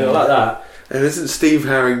Pub. Yeah, I like that. And isn't Steve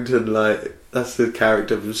Harrington like that's the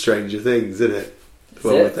character from Stranger Things, isn't it? The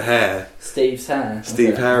one it? with the hair. Steve's hair.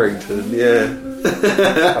 Steve Harrington, yeah.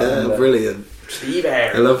 remember. Brilliant. Steve I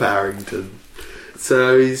Harrington. love Harrington.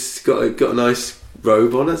 So he's got a nice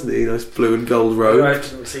robe on, hasn't he? Nice blue and gold robe. I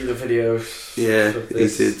didn't see the videos. Yeah, of he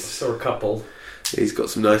this. did. I saw a couple. He's got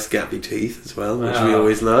some nice gappy teeth as well, which Ah. we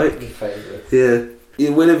always like. Your favourite. Yeah. Yeah,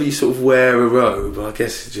 whenever you sort of wear a robe, I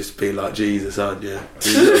guess you just be like Jesus, aren't you?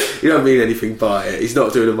 You don't mean anything by it. He's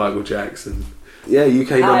not doing a Michael Jackson. Yeah,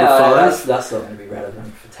 UK number 5. That's not going to be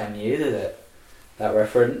relevant for 10 years, is it? That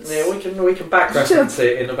reference. Yeah, we can back reference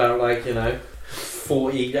it in about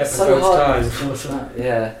 40 It's so episodes hard. time.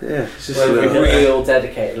 Yeah. Yeah, it's just, Well, a we little- get- Real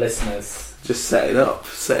dedicated listeners. just setting up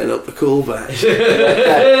the callback.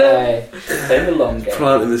 Okay. Playing the long game.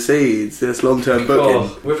 Planting the seeds. That's long-term booking.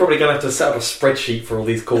 Oh, we're probably going to have to set up a spreadsheet for all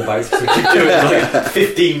these callbacks because we keep doing like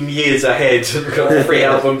 15 years ahead. We've got 3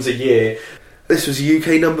 albums a year. This was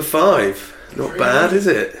UK number 5. Not Really? bad, is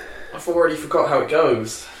it? I've already forgot how it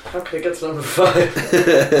goes. How can it get to number 5?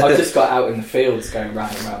 I've just got out in the fields going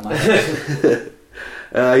round and round my head.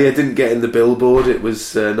 Yeah, didn't get in the Billboard. It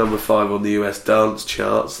was number 5 on the US dance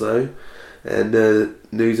charts, though. And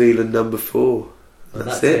New Zealand number 4.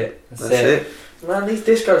 That's it. That's That's it. Man, these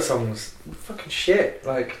disco songs, fucking shit.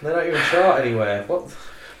 Like, they don't even chart anywhere. What?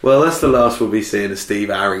 Well, that's the last we'll be seeing of Steve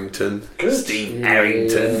Harrington. Good. Steve Yeah.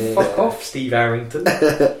 Harrington. Fuck off, Steve Harrington. Cause you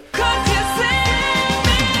send me.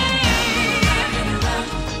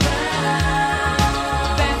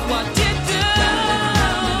 That's what you do.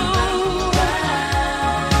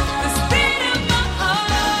 The speed of my heart.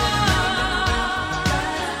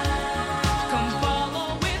 Come follow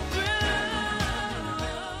me through.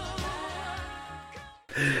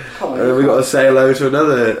 Come on, We got to say hello to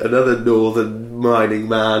another northern mining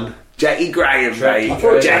man, Jackie Graham, I mate.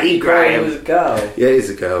 thought Jackie was Graham. a girl. Yeah, it is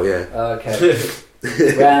a girl. Yeah. Okay.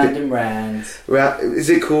 Round and round. Is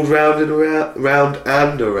it called round and around? Round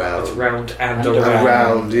and around. It's round and And around.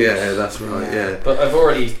 Around, yeah, that's right. Yeah. But I've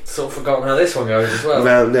already sort of forgotten how this one goes as well.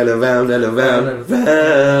 Round and around and around, round.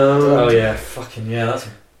 Oh yeah, fucking yeah, that's...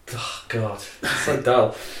 Oh god, it's so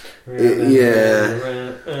dull.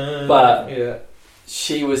 Yeah. But- yeah.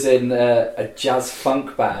 She was in a jazz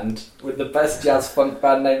funk band with the best jazz funk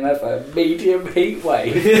band name ever, Medium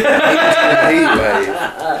Heatwave. Heatwave.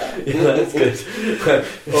 Yeah, that's good.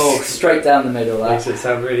 Oh, straight down the middle. Makes That. it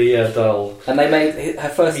sound really dull. And they made her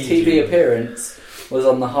first TV Medium. appearance was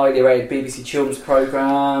on the highly rated BBC children's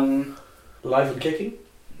programme. Live and kicking?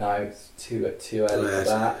 No, it's too early for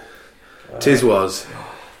that. Tis was.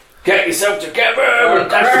 Get yourself together.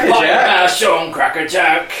 That's the point of our song,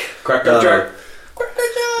 Crackerjack. Crackerjack.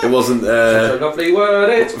 It wasn't. Such a lovely word.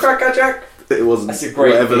 It's Crackerjack. It wasn't That's a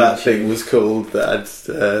great whatever that theme thing was called that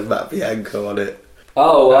had Matt Bianco on it.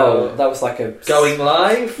 Oh, that was like a Going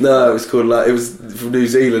live. No, it was called like it was from New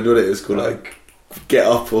Zealand, wasn't it? It was called like Get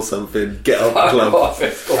Up or something. Get Up Club. Oh,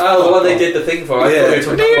 the one they did the thing for. I Yeah. thought you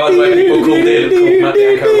were talking about one where people called in and called Matt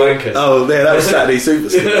Bianco wankers. Oh, yeah, that was Saturday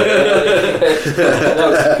Superstar.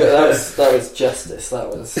 that was justice. That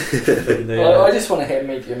was. I just want to hear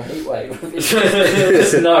Medium Heatwave.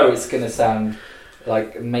 Just know it's going to sound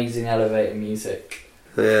like amazing elevator music.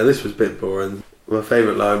 Yeah, this was a bit boring. My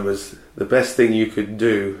favourite line was, "The best thing you could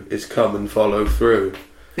do is come and follow through."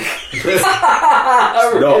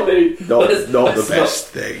 Really? Not That's the best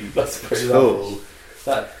thing. That's pretty at all.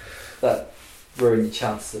 rubbish. That ruined your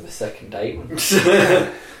chances of a second date.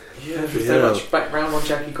 Yeah, was there much background on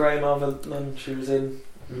Jackie Graham other than she was in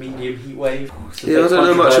Medium Heatwave? Yeah, I don't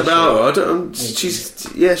know much about her. I don't.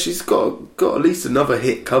 She's got at least another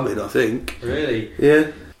hit coming, I think. Really? Yeah.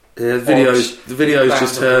 Yeah, the video's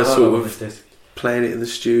just her sort of this. playing it in the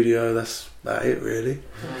studio. That's about it, really.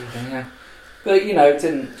 Yeah. But you know, it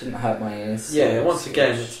didn't hurt my ears. Yeah, So once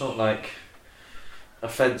again, it's not like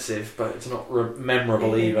offensive, but it's not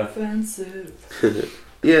memorable either. Offensive.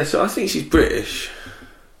 Yeah, so I think she's British.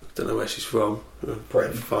 Don't know where she's from. I'll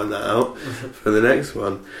find that out for the next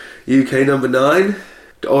one. UK number 9.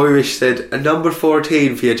 The Irish said a number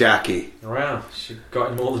 14 for you, Jackie. Wow, she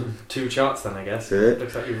got in more than 2 charts then, I guess. Yeah.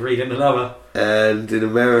 Looks like you're reading another. And in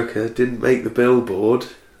America, didn't make the Billboard.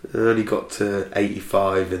 Only got to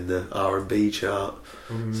 85 in the R&B chart.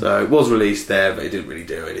 So it was released there, but it didn't really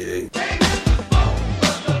do anything.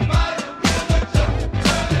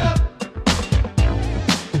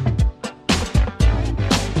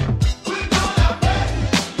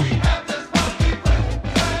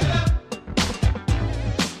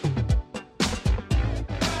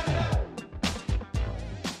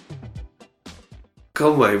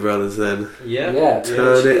 Conway Brothers then. Yeah.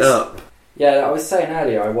 Turn it up. Yeah, I was saying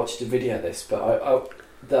earlier I watched a video of this, but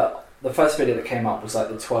the first video that came up was like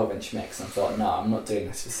the 12-inch mix, and I thought, no, I'm not doing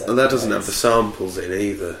this for 7 And that doesn't minutes. have the samples in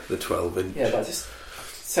either, the 12-inch. Yeah, but just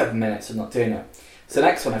 7 minutes of not doing it. So the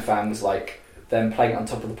next one I found was like them playing it on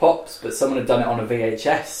top of the pops, but someone had done it on a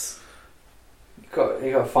VHS. You got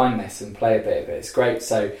to find this and play a bit of it. It's great.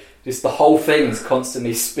 So just the whole thing is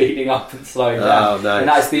constantly speeding up and slowing down. Oh, nice. And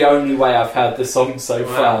that's the only way I've heard the song so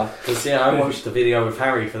far. Because I watched the video with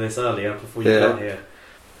Harry for this earlier before you got here.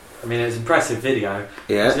 I mean, it was an impressive video.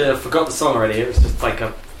 Yeah. I forgot the song already. It was just like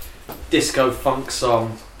a disco funk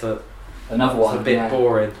song that Another was one. a bit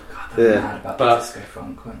boring. They're Yeah. mad about But- the disco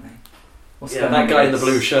funk, weren't they? What's Yeah, going that on guy with in the this?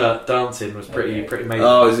 blue shirt dancing was pretty amazing.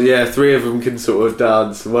 Oh, yeah, 3 of them can sort of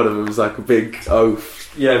dance. One of them's like a big oaf.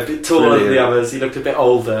 Yeah, a bit taller than the Brilliant. others. He looked a bit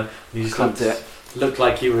older. And he just Can't do it. looked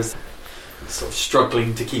like he was sort of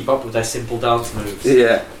struggling to keep up with their simple dance moves.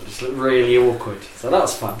 Yeah. It just looked really awkward. So that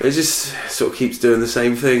was fun. It just sort of keeps doing the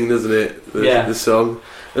same thing, doesn't it? The song.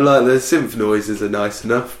 And like the synth noises are nice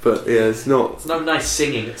enough, but yeah, it's not. It's no nice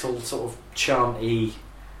singing. It's all sort of chanty,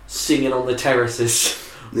 singing on the terraces.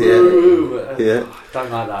 Yeah. Woo! Yeah. Don't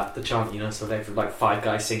like that. The chantiness of every like 5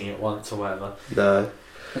 guys singing at once or whatever. No.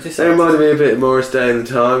 I just- They reminded me a bit of Morris Day in the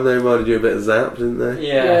Time. They reminded you a bit of Zap, didn't they?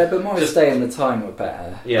 Yeah, but Morris Just- Day and the Time were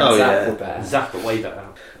better. Yeah. Oh, Zap yeah. were better. Zap, but way better.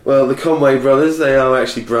 Well, the Conway brothers, they are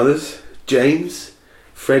actually brothers. James,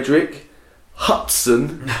 Frederick,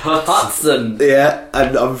 Hudson. Hudson. Yeah,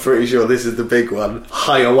 and I'm pretty sure this is the big one.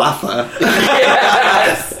 Hiawatha.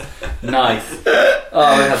 Yes! Nice.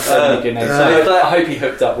 Oh, we have so many good names. I hope he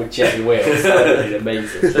hooked up with Jerry Wills. That would be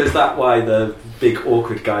amazing. So is that why the big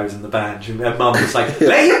awkward guy was in the band? And their mum was like,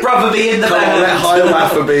 "Let your brother be in the Come on, band." let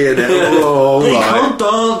Hiawatha be in it. Oh, He right. can't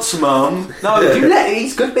dance, Mum. No, you let.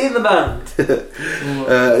 He's good to be in the band.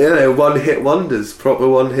 Yeah, they're one-hit wonders, proper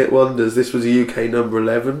one-hit wonders. This was a UK number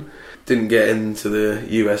 11. Didn't get into the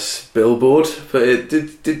US Billboard, but it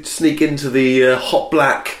did sneak into the Hot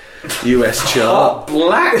Black US chart. Hot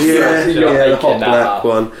black. Yeah, You're yeah, the making Hot that Black up.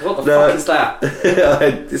 one. What the No. fuck is that?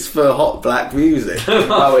 It's for hot black music.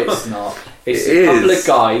 No, it's not. It's It a couple is. of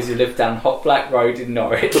guys who live down Hot Black Road in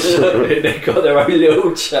Norwich. They've got their own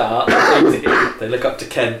little chart. They do. They look up to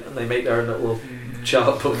Kent and they make their own little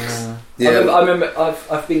chart books. Yeah. I remember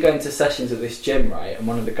I've been going to sessions at this gym, right, and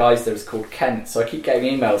one of the guys there is called Kent, so I keep getting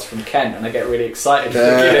emails from Kent and I get really excited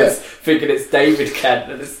thinking it's David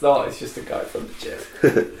Kent, and it's not, it's just a guy from the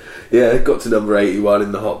gym. Yeah, it got to number 81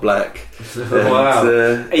 in the Hot Black. Wow.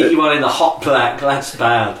 And, 81 in the hot black. That's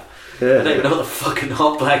bad. I don't yeah. even know what the fucking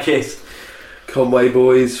hot black is. Conway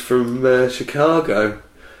Boys from Chicago.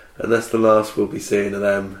 And that's the last we'll be seeing of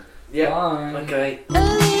them. Yeah. Bye. Okay. A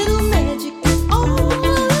little magic is all I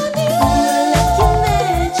need. Your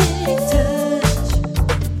magic touch.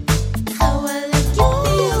 How I like your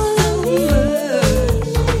feel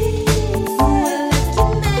so much. I like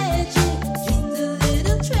your magic, just a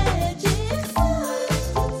little tragic.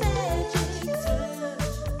 Magic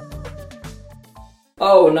touch.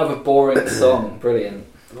 Oh, another boring song. Brilliant.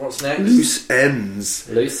 What's next? Loose ends.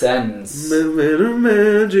 Loose ends.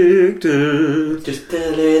 Magic touch. Just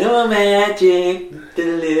a little magic, a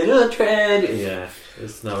little treasure. Yeah,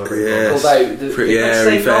 there's no other. Yes. Although Pretty I'd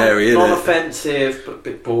airy say fairy, isn't it? non-offensive, but a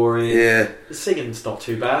bit boring. Yeah. The singing's not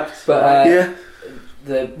too bad. But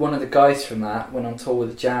Yeah. one of the guys from that went on tour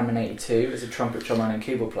with Jam in '82 as a trumpet, trombone, and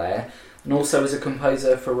keyboard player, and also as a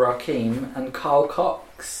composer for Rakim and Carl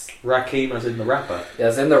Cox. Rakim, as in the rapper. Yeah,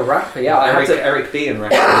 as in the rapper. Yeah, I had to. Eric B and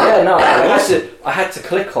Rakim. Yeah, no, I had to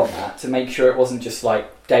click on that to make sure it wasn't just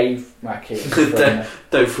like Dave Rakim. from,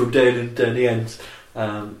 Don't from down the ends.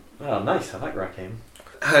 Oh, nice. I like Rakim.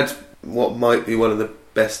 Had what might be one of the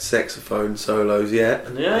best saxophone solos yet.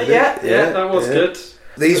 Yeah, that was yeah. good.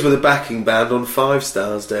 These were the backing band on Five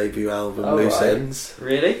Star's debut album, Oh, Loose right. Ends.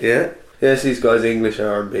 Really? Yeah. Yes, these guys' English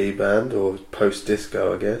R&B band, or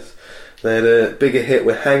post-disco, I guess. They had a bigger hit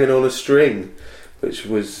with Hanging on a String, which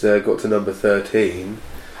was got to number 13.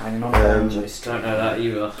 Hanging on, Just don't know that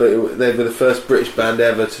either. But they were the first British band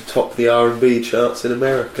ever to top the R&B charts in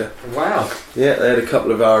America. Wow. Yeah, they had a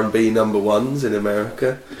couple of R&B number ones in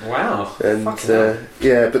America. Wow. And Fucking hell.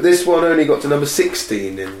 yeah, but this one only got to number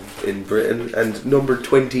 16 in Britain and number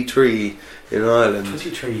 23 in Ireland.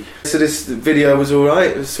 23. So this video was alright,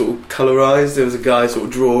 it was sort of colourised, there was a guy sort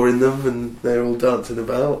of drawing them and they're all dancing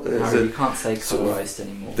about. It was Harry, you can't say sort of colorised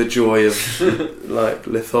anymore. the joy of like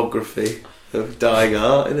lithography, of dying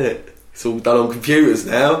art, isn't it? It's all done on computers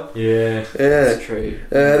now. Yeah. Yeah. It's true.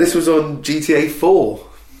 This was on GTA 4.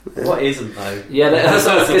 What isn't though? Yeah, that's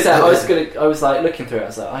what I was going to say. I was like looking through it. I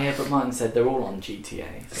was like, oh yeah, but Martin said they're all on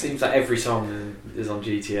GTA. It seems like every song is on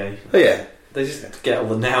GTA. Oh yeah. They just get all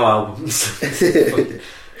the Now albums.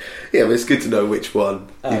 Yeah, but it's good to know which one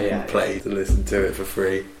Oh, you yeah, can play to listen to it for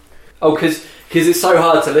free. Oh, because it's so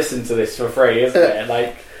hard to listen to this for free, isn't it?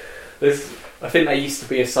 Like, I think there used to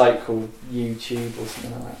be a site called YouTube or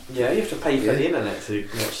something like that. Yeah, you have to pay for Yeah. the internet to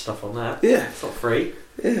watch stuff on that. Yeah. It's not free.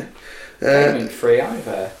 Yeah. It ain't free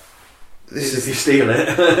either. This If you is steal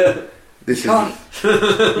it. this You is can't,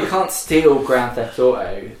 you can't steal Grand Theft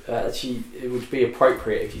Auto. Actually, it would be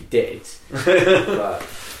appropriate if you did, but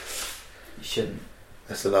you shouldn't.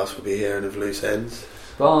 that's the last we'll be hearing of Loose Ends.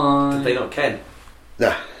 Bye. Did they not Ken?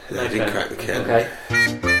 Nah, I didn't Okay. crack the can. Okay.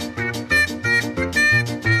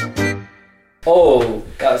 Oh,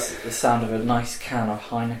 that's the sound of a nice can of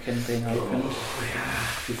Heineken being opened.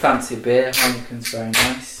 If you fancy a beer, Heineken's very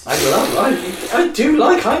nice. I do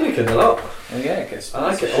like Heineken a lot. Oh yeah, I guess. I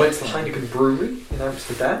like it. I went to the Heineken brewery in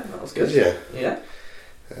Amsterdam. That was good. Did you? Yeah.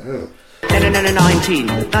 Oh. 19, 19,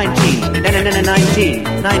 19, 19.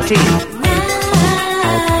 19.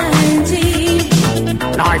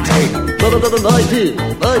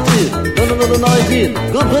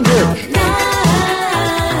 Good vintage.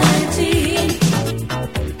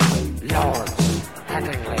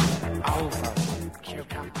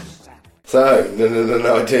 So,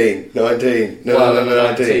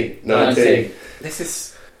 19. This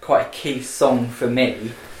is quite a key song for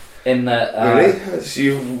me, in that. Really? As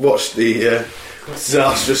you watched the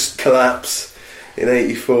disastrous collapse in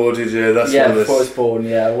 '84, did you? That's Yeah, one before I was that's born.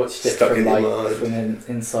 Yeah, I watched it stuck from in your like mind.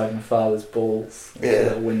 from inside my father's balls. There's Yeah. a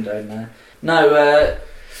little window in there. No,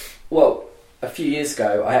 well, a few years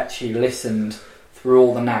ago, I actually listened through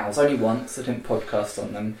all the Nows. Only once. I didn't podcast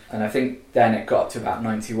on them, and I think then it got up to about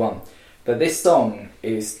 91. But this song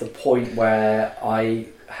is the point where I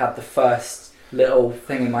had the first little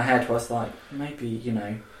thing in my head where I was like, maybe, you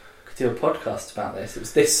know, could do a podcast about this. It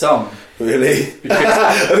was this song. Really?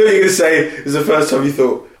 I thought you were going to say it was the first time you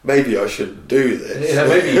thought, maybe I should do this. Yeah,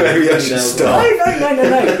 maybe I you should know, start.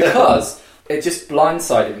 No, because it just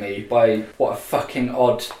blindsided me by what a fucking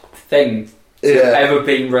odd thing to have Yeah. ever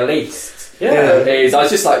been released. Yeah. It is. I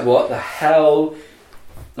was just like, what the hell?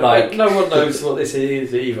 Like, no one knows what this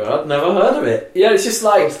is either. I've never heard of it. yeah, it's just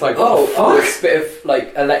like, It's like, oh, what the fuck? it's a bit of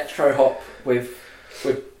like electro hop with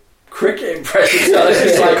cricket impressions. It's It's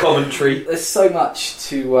just like like, commentary. there's so much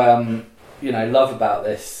to love about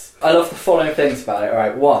this. I love the following things about it. All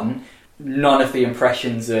right, one, none of the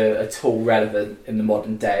impressions are at all relevant in the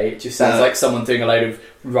modern day. It just sounds No. like someone doing a load of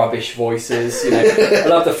rubbish voices. You know, I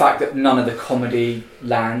love the fact that none of the comedy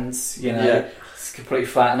lands. You know, Yeah. it's It's completely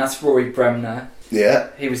flat, and that's Rory Bremner. Yeah.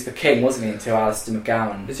 He was the king, wasn't he, until Alistair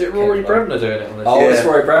McGowan. Is it Rory came along. Bremner doing it on this? Oh, it's Yeah.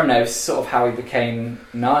 Rory Bremner. It was sort of how he became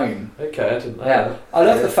known. Okay, I didn't know Yeah, that. I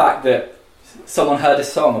love Yeah. the fact that someone heard a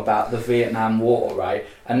song about the Vietnam War, right?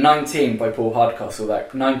 And 19 by Paul Hardcastle,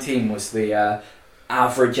 like 19 was the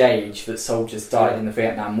average age that soldiers died in the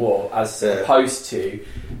Vietnam War, as Yeah. opposed to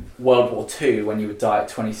World War II when you would die at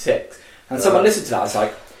 26. And someone listened to that, I was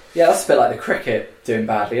like, yeah, that's a bit like the cricket doing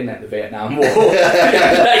badly, isn't it, the Vietnam War?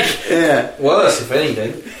 Like, Yeah. Worse, if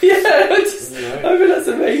anything. yeah, I just, You know. I mean, that's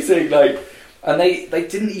amazing. Like, and they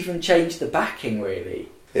didn't even change the backing, really.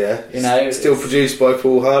 Yeah. You know, Still produced by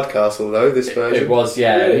Paul Hardcastle, though, this version. It was,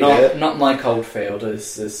 yeah. Really? Not Mike Oldfield, as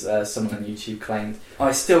someone on YouTube claimed.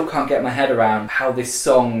 I still can't get my head around how this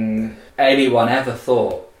song, anyone ever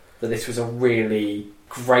thought that this was a really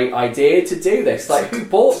great idea to do this. Like, who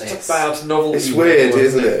bought this? It's about novelty. It's weird,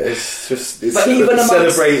 isn't it? It's just But even amongst-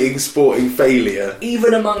 celebrating sporting failure.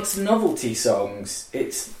 Even amongst novelty songs,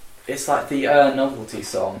 it's like the novelty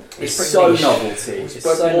song. It's pretty so niche. novelty. It's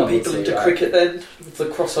But so more novelty, people into right? cricket then? With the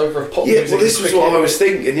crossover of pop Yeah, music well, this and was cricket. what I was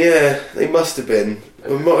thinking. Yeah, they must have been.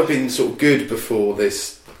 It might have been sort of good before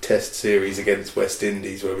this Test series against West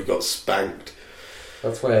Indies, where we got spanked.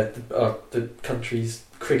 That's where the country's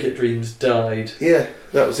cricket dreams died. Yeah,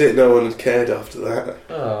 that was it. No one had cared after that.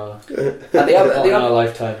 Ah, And the not other, in our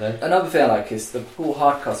lifetime then. another thing I like is the Paul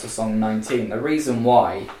Hardcastle song 19. The reason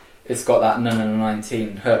why it's got that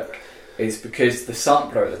 19 hook is because the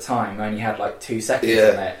sampler at the time only had like 2 seconds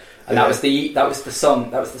Yeah. in it, and Yeah. that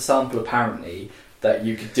was the sample apparently that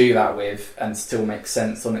you could do that with and still make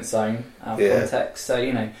sense on its own out of Yeah. context. So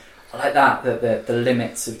I like that the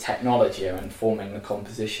limits of technology are informing the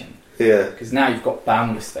composition, Yeah, because now you've got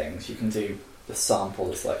boundless things. You can do the sample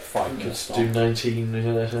that's like 5 You could minutes just do long.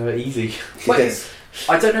 19 easy. But Yeah.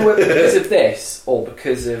 I don't know whether because of this or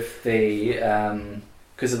because of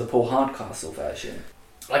the Paul Hardcastle version.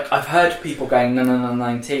 Like, I've heard people going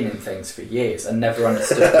 19 in things for years and never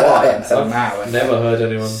understood why until now. I've And never heard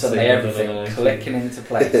anyone suddenly say everything 19. clicking into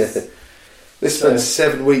place. this So- spent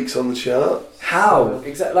 7 weeks on the chart. How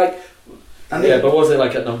exactly? Like, I mean, Yeah, but was it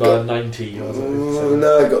like at number 90 or something?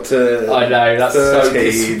 No, I got to. I know that's so 13.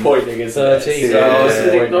 disappointing. Isn't it? 13. Yeah. So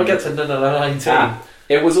did it not get to 19? Ah,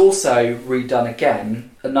 it was also redone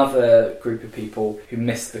again. Another group of people who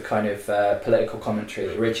missed the kind of political commentary,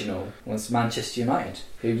 the original, was Manchester United,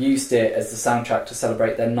 who used it as the soundtrack to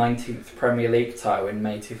celebrate their 19th Premier League title in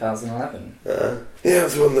May 2011. Yeah, it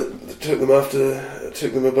was the one that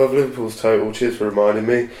took them above Liverpool's total. Cheers for reminding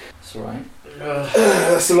me. That's all right.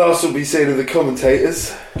 That's the last we'll be seeing of the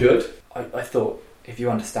commentators. Good. I thought, if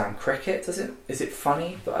you understand cricket, is it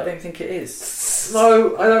funny? But I don't think it is.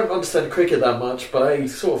 No, I don't understand cricket that much, but I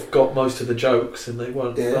sort of got most of the jokes and they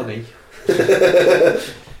weren't Yeah. funny.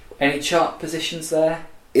 Any chart positions there?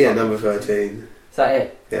 Yeah, number 13. Is that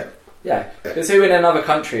it? Yeah. Yeah. Because who in another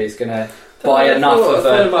country is going to buy enough of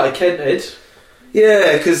I a... might have kented.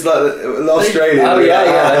 Yeah, because like Australia. Oh,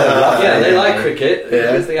 yeah. Yeah, they like cricket.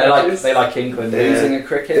 Yeah. Because They like England Yeah. losing a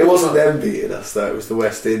cricket. It wasn't them beating us though. It was the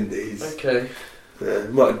West Indies. Okay. Yeah,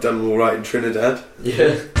 might have done all right in Trinidad.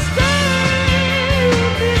 Yeah.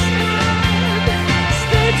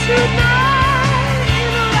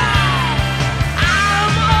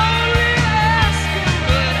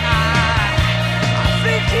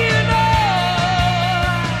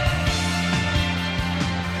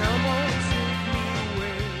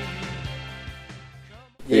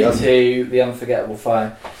 U2, The Unforgettable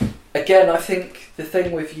Fire. Again, I think the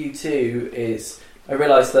thing with U2 is I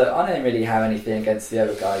realise that I don't really have anything against the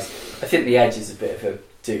other guys. I think The Edge is a bit of a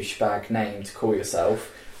douchebag name to call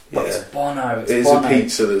yourself. But it's Bono. It's Bono. a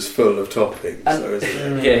pizza that's full of toppings, And- though,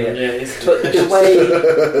 isn't it? Yeah. But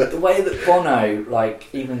the way that Bono like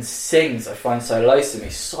even sings, I find so loathsome.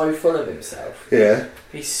 He's so full of himself. Yeah.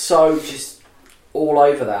 He's so just all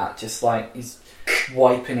over that. Just like he's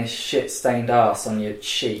wiping his shit-stained ass on your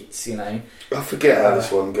sheets. You know. I forget how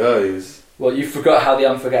this one goes. Well, you forgot how The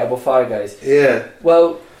Unforgettable Fire goes. Yeah.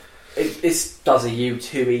 Well, it does a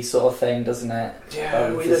U2-y sort of thing, doesn't it?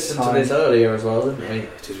 Yeah, we This listened to time. this earlier as well, didn't we?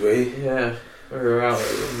 Did we? Yeah. We were out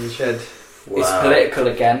in the shed. It's political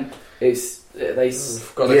again. It's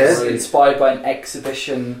Got Yeah. it's inspired by an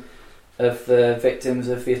exhibition of the victims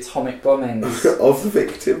of the atomic bombings. Of the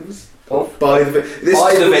victims. Of? By the this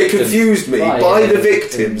By is the what victims. confused me. By the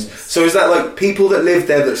victims. So is that like people that lived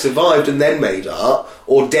there that survived and then made art,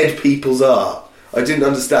 or dead people's art? I didn't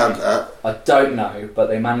understand that. I don't know, but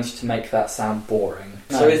they managed to make that sound boring.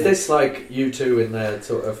 So is this like U2 in their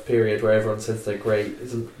sort of period where everyone says they're great?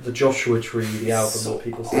 Isn't the Joshua Tree the album that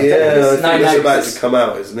people say? Yeah, I think it's about it's- to come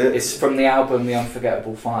out, isn't it? It's from the album The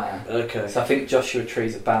Unforgettable Fire. Okay. So I think Joshua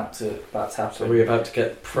Tree's about to So happen. we're about to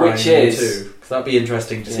get prime Which is- U2. 'Cause that'd be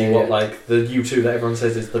interesting to see Yeah, what yeah. like the U2 that everyone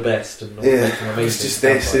says is the best and not Yeah, making amazing. it's just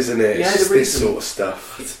sounds this, like. isn't it? Yeah, It's the just this reason- sort of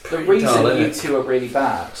stuff. The Pretty reason dull, isn't it? U2 are really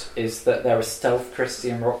bad is that they're a stealth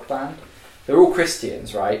Christian rock band. They're all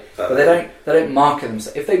Christians, right? But they don't market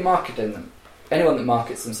themselves. If they marketed them, anyone that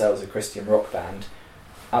markets themselves as a Christian rock band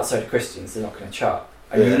outside of Christians, they're not going to chart,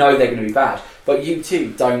 and you Yeah. know they're going to be bad. But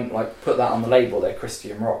U2 don't like put that on the label. They're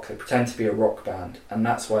Christian rock. They pretend to be a rock band, and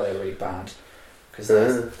that's why they're really bad because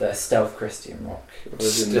they're stealth Christian rock. I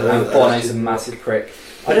didn't know And that. Bono's a massive prick.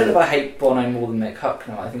 I don't know if I hate Bono more than Mick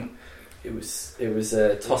Hucknall. I think it was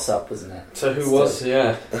a toss up, wasn't it? So who was?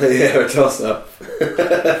 Yeah, Yeah, a toss-up.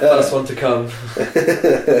 first one to come.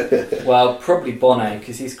 Well, probably Bono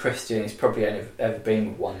because he's Christian. He's probably only ever been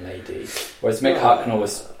with one lady, whereas Mick Hucknall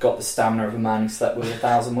has got the stamina of a man who slept with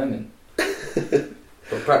 1,000 women.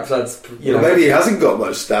 But perhaps that's Well, maybe he hasn't got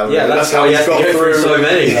much stamina. Yeah, that's how he's he has to got go through so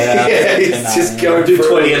many. Yeah, he's just I'll going do through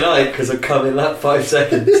 20 a night because I've come in that 5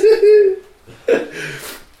 seconds.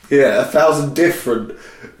 Yeah, 1,000 different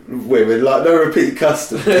women, like no repeat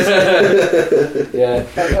customers. Yeah,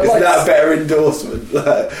 Isn't that a better endorsement? Like,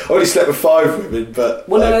 I only slept with 5 women, but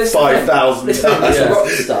Well, no, like it's the thing. 5,000 These times. Yeah. rock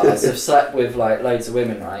stars have slept with like loads of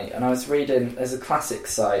women, right? And I was reading, there's a classic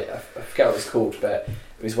site, I forget what it's called, but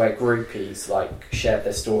it was where groupies like shared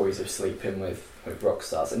their stories of sleeping with rock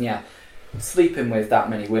stars. And yeah, sleeping with that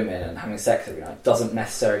many women and having sex every night doesn't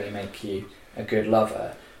necessarily make you a good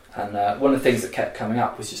lover. And one of the things that kept coming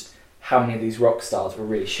up was just how many of these rock stars were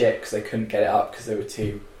really shit because they couldn't get it up because they were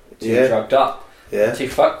too Yeah. drugged up. Yeah. Too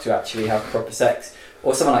fucked to actually have proper sex.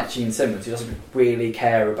 Or someone like Gene Simmons who doesn't really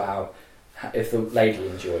care about if the lady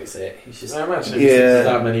enjoys it. He's just I imagine if you slept with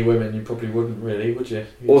that many women, you probably wouldn't really, would you?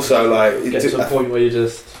 You'd Also, like, get to a point where you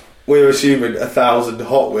just... we're assuming 1,000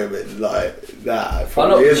 hot women, like that. well,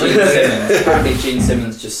 not Probably Gene isn't. Simmons. Apparently Gene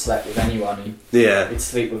Simmons just slept with anyone. Yeah, He'd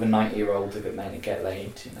sleep with a 90-year-old if it meant to get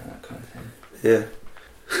laid, you know, that kind of thing. yeah.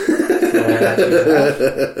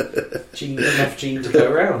 Enough Gene to go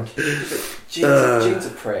around. Gene's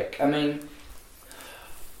a prick. I mean,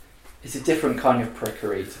 it's a different kind of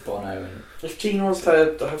prickery to Bono and If Gene wants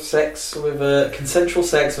to have sex with consensual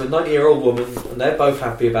sex with a 90-year-old woman and they're both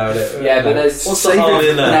happy about it, yeah, but there's what's the harm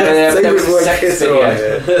in that? there was a Save sex it for a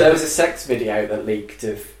video. kiss away, There was a sex video that leaked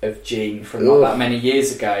of Gene from not that many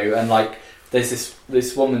years ago, and like there's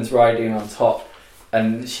this woman's riding on top,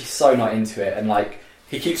 and she's so not into it, and like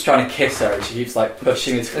he keeps trying to kiss her, and she keeps like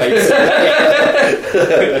pushing his face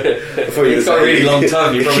away. He's got a really long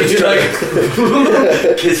tongue. You probably should like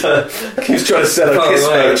kiss her. He's trying to sell a Far kiss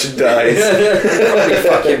away. merchandise. Probably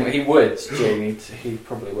fucking, he would, Gene. He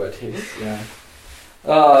probably would. Yeah.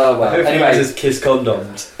 Oh well. Hopefully Anyway, he just kiss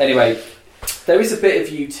condoms. Anyway, there is a bit of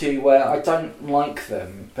U2 where I don't like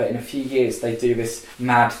them, but in a few years they do this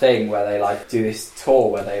mad thing where they like do this tour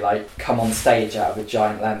where they like come on stage out of a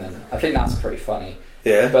giant lemon. I think that's pretty funny.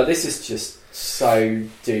 Yeah. But this is just so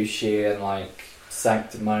douchey and like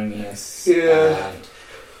sanctimonious. Yeah. And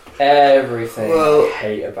everything Well, I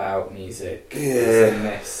hate about music is yeah. in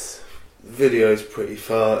this. Video's pretty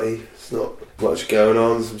farty. It's not much going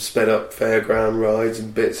on. Some sped up fairground rides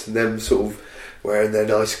and bits, and them sort of wearing their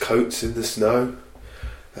nice coats in the snow.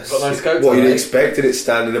 That's Got nice coats, what are you'd they? expect, and it's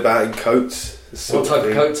standing about in coats. What type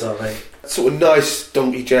of coats are they? Sort of nice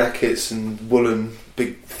donkey jackets and woolen,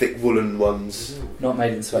 big thick woolen ones. Not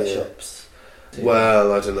made in sweatshops.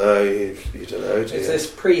 Well, I don't know. You don't know. Do Is you? this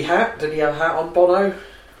pre-hat? Did he have a hat on, Bono?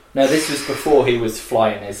 No, this was before he was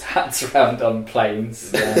flying his hats around on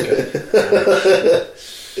planes.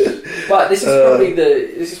 But this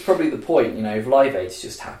is probably the point, you know, if Live Aid's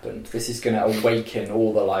just happened, this is going to awaken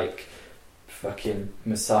all the like fucking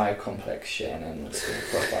Messiah complex shit and it's going to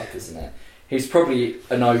crop up, isn't it? He's probably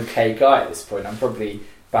an okay guy at this point. I'm probably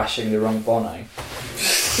bashing the wrong Bono.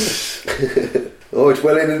 Oh, it's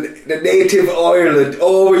well in the native Ireland.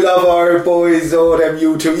 Oh, we love our boys. Oh, them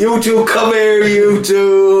U2. U2, come here, U2.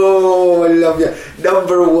 Oh, I love you.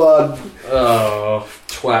 Number 1. Oh,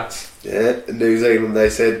 twat. Yeah, in New Zealand they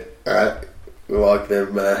said, alright, we like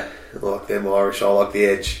them Irish. I like the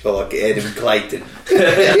Edge. I like Adam Clayton.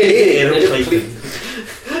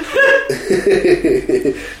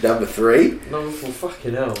 Number 3. No, for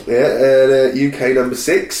fucking hell. Yeah, and UK number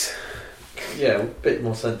 6. Yeah, a bit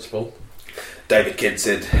more sensible. David Kidd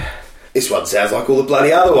said, this one sounds like all the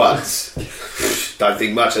bloody other ones. Don't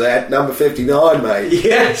think much of that. Number 59, mate.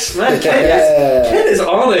 Yes, man. Yeah. Ken is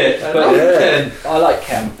on it. I love Yeah. Ken. I like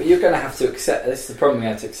Ken, but you're going to have to accept. This is the problem we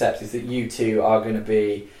have to accept is that U2 are going to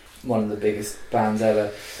be one of the biggest bands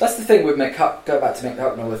ever. That's the thing with Mick Hucknall. Go back to Mick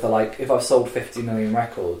Hucknall with the like. If I've sold 50 million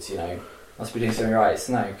records, you know, I must be doing something right. It's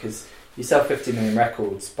no, because you sell 50 million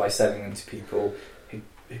records by selling them to people who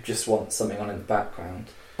just want something on in the background.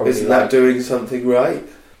 Probably Isn't that doing something right?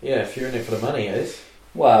 Yeah, if you're in it for the money, it is.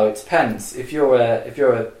 Well, it depends. If you're a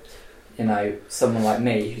you know, someone like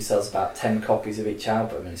me who sells about 10 copies of each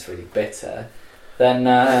album and it's really bitter, then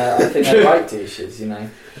I think they're right douches, you know.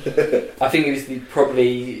 I think he was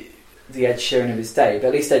probably the Ed Sheeran of his day, but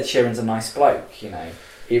at least Ed Sheeran's a nice bloke, you know.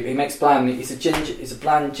 He makes bland. He's a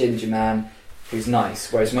bland ginger man who's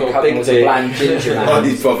nice, whereas Mick Hucknall was a bland ginger man. Oh,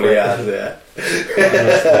 he's probably out there.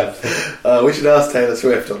 We should ask Taylor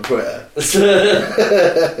Swift on Twitter.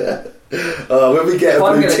 When we get a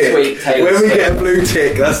blue tick, get a blue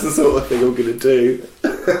tick, that's the sort of thing I'm going to do.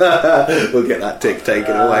 We'll get that tick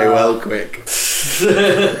taken away well quick.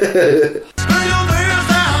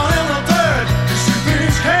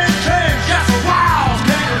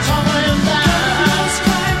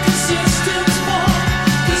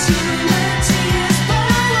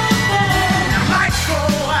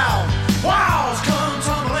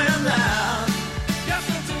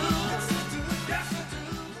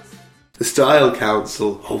 The Style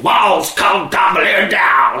Council. Walls come tumbling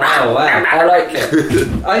down. Oh, wow. I like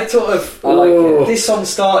it. I sort of I like it. This song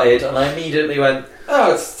started and I immediately went,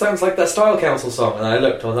 oh, it sounds like that Style Council song, and I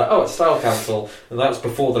looked and I was like, oh, it's Style Council, and that was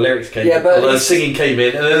before the lyrics came in. but And then the singing came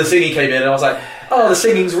in, and then the singing came in, and I was like, oh, the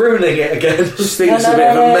singing's ruining it again. Just think it's a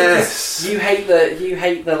bit of a mess. You hate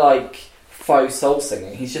the like faux soul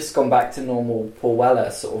singing. He's just gone back to normal Paul Weller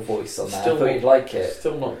sort of voice on there. I thought you'd like it.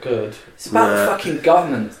 Still not good. It's about the fucking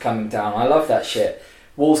government coming down. I love that shit.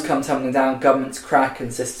 Walls come tumbling down, governments crack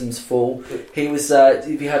and systems fall. He was, have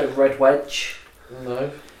you heard of Red Wedge? No.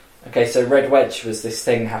 Okay, so Red Wedge was this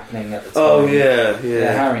thing happening at the time. Oh yeah.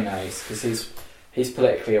 Harry knows, because he's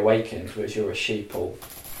politically awakened, whereas you're a sheeple.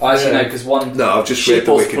 I actually know, because one... No, I've just read the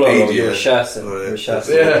sheeple's plural, Wikipedia. You're a Sherson. You're a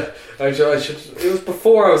Sherson. Yeah, I should. It was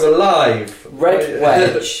before I was alive. Red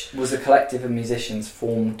Wedge was a collective of musicians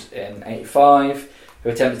formed in '85 who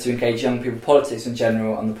attempted to engage young people, politics in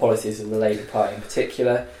general, and the policies of the Labour Party in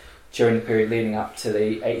particular during the period leading up to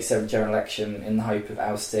the '87 general election in the hope of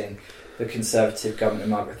ousting the Conservative government of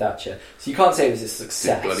Margaret Thatcher. So you can't say it was a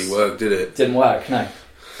success. Didn't bloody work, did it? Didn't work, no.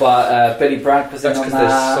 But Billy Bragg was in on 'cause their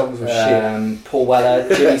that. songs were shit. Paul Weller,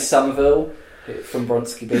 Jimmy Somerville from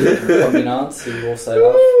Bronski Beat from Promenades, who you also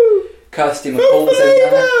love. Kirsty McCall was in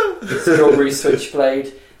there. Strawberry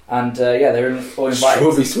Switchblade. And they're all invited.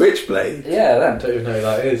 Strawberry Switchblade? Yeah, I them. don't even know who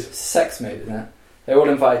that is. It's a sex move, isn't it? They were all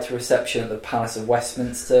invited to a reception at the Palace of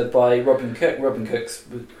Westminster by Robin Cook. Robin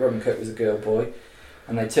Cook was a girl boy.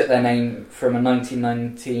 And they took their name from a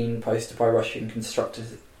 1919 poster by Russian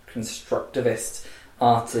constructivist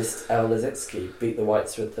artist El Lissitzky, beat the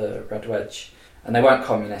whites with the red wedge. And they weren't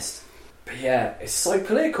communist. But yeah, it's so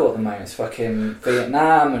political at the moment. It's fucking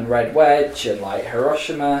Vietnam and red wedge and like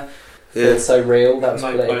Hiroshima. Yeah. Feels so real. That was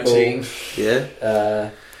political. 19. Yeah.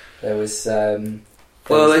 There was...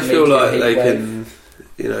 Well, they feel like they can,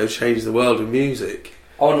 change the world with music.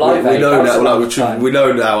 On Live we Aid, know that was now. a long Like, time. we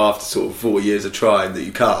know now after sort of 4 years of trying that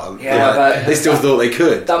you can't. Yeah, but they still thought they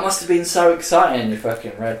could. That must have been so exciting. Your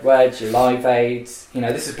fucking Red Wedge, your Live Aid.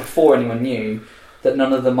 This is before anyone knew that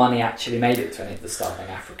none of the money actually made it to any of the starving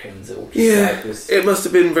Africans. It all just It must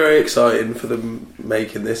have been very exciting for them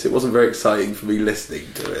making this. It wasn't very exciting for me listening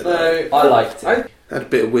to it. No, I liked it. Had a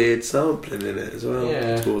bit of weird sampling in it as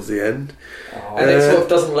well towards the end. And it sort of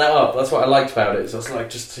doesn't let up. That's what I liked about it. So it's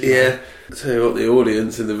like just Tell you what, the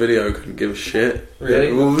audience in the video couldn't give a shit. Really?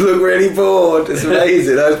 They all look really bored. It's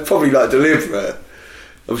amazing. That was probably like deliberate.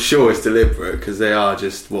 I'm sure it's deliberate because they are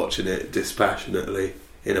just watching it dispassionately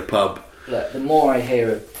in a pub. Look, the more I hear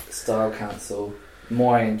of Style Council, the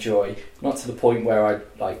more I enjoy. Not to the point where I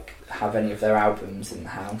have any of their albums in the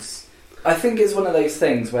house. I think it's one of those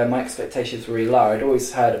things where my expectations were really low. I'd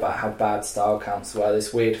always heard about how bad Style Council were.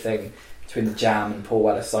 This weird thing between the Jam and Paul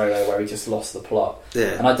Weller solo where he just lost the plot.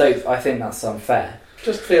 Yeah. And I think that's unfair. It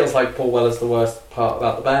just feels like Paul Weller's the worst part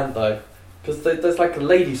about the band, though. Because there's like a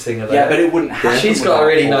lady singer there. Yeah, but it wouldn't happen. She's got a without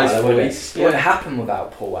really Paul nice Weller, would it? voice. It wouldn't happen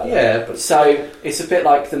without Paul Weller. Yeah, but So it's a bit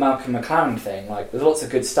like the Malcolm McLaren thing. Like there's lots of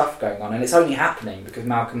good stuff going on, and it's only happening because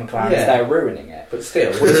Malcolm McLaren is there ruining it. But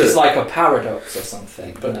still, Which is like a paradox or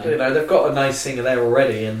something. But they've got a nice singer there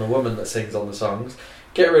already, and the woman that sings on the songs.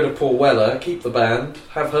 Get rid of Paul Weller, keep the band,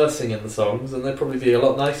 have her singing the songs, and they'd probably be a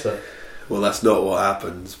lot nicer. Well, that's not what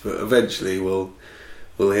happens, but eventually we'll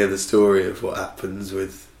we'll hear the story of what happens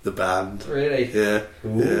with the band. Really? Yeah,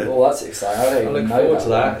 yeah, Oh, that's exciting. I don't I even look know forward to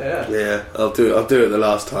that. Yeah. yeah. I'll do it the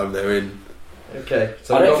last time they're in. Okay.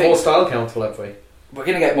 So I we've don't got think- more Style Council, have we? We're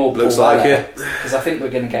going to get more Looks Paul like Weller, it. because I think we're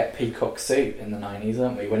going to get Peacock Suit in the 90s,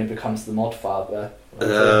 aren't we? When he becomes the Mod Father. I don't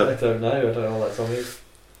know. I don't know what that song is.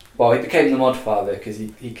 Well, he became the Mod Father because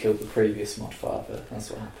he killed the previous Mod Father. That's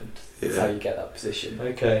what happened. That's how Yeah. you get that position.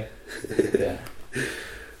 Okay. Yeah.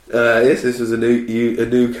 Yes, this was Anuki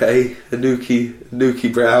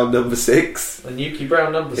Brown number 6. A Nuki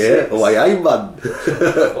Brown number Yeah, 6. oh aye man.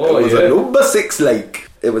 Oh, It was yeah. a number 6 lake.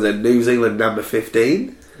 It was a New Zealand number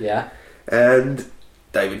 15, Yeah. and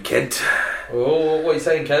David Kent. Oh, what are you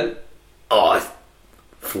saying, Ken? Oh, I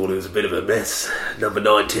thought it was a bit of a mess. Number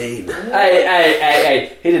 19.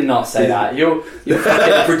 Hey! He did not say that. You're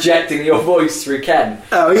fucking projecting your voice through Ken.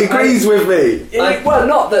 Oh, he agrees with me. Well,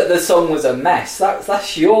 not that the song was a mess.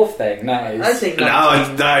 That's your thing. No. I think No,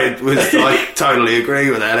 it was. I totally agree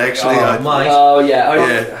with that. Actually, Mike. Oh yeah.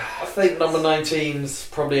 Yeah. I think number 19's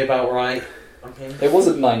probably about right. Okay. It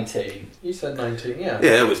wasn't 19. You said 19, yeah.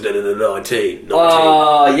 yeah, it was none of the 19.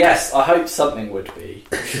 Yes. I hope something would be.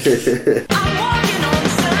 I'm walking on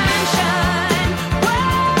sunshine.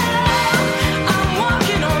 Whoa, I'm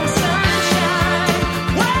walking on sunshine.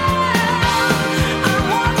 Whoa, I'm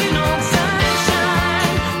walking on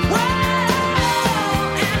sunshine.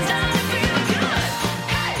 Whoa, it's time to feel good.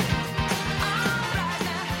 Hey, alright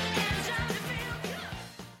now, it's time to feel good.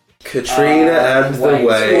 Katrina and the Wait,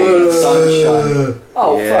 Waves. Sunshine.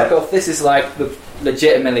 Oh, Yeah. fuck off. This is like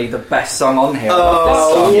legitimately the best song on here. Oh, This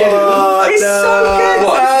song. what? It's so good.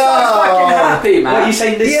 What? Oh. It's so fucking happy, man. What are you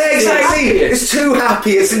saying this Yeah, exactly. It's- It's too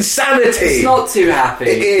happy. It's insanity. It's not too happy.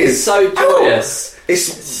 It is. It's so joyous. It's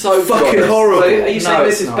so fucking joyous. horrible. Are you saying No,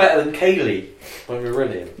 this it's is not. better than Kaylee by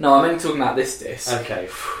Marillion? No, I'm only talking about this disc. Okay.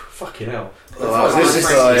 Fucking hell. Oh, this is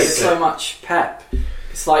It's like so much pep.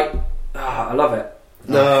 It's like, I love it.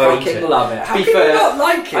 no. Fucking love it. How be can fair, you not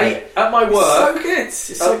like it? At my It's work, so good.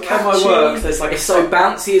 It's so at catchy. my work, there's like it's so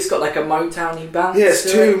bouncy. It's got like a Motowny bounce. Yeah, it's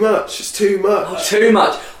to too it. much. It's too much. Oh, too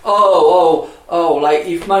much. Oh, like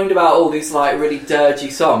you've moaned about all these like really dirgy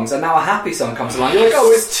songs, and now a happy song comes along. You're like, oh,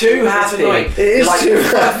 it's too happy. annoying. It is You're like, too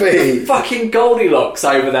happy. Fucking Goldilocks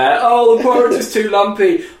over there. Oh, the porridge is too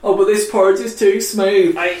lumpy. Oh, but this porridge is too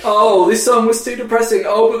smooth. Oh, this song was too depressing.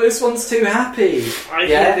 Oh, but this one's too happy. I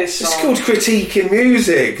Yeah. hear this It's song. called critiquing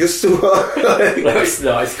music. It's the No, it's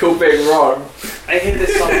not. It's called being wrong. I hear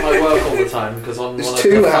this song at my work all the time because on It's one of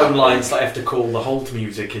too the happy. phone lines that I have to call the hold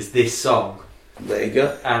music is this song, There you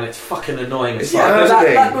go. and it's fucking annoying as It's fuck. Yeah, But that's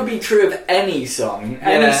the that thing. would be true of any song.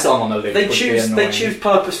 Any Yeah. song on a loop. They would be choose annoying.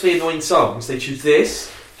 purposefully annoying songs. They choose this.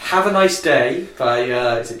 Have a Nice Day by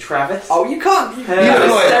is it Travis? Oh, you can't. You, Yeah, no,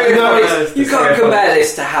 like, it's you know, stereotypes. You can't compare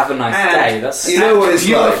this to Have a Nice And Day. That's You know what it's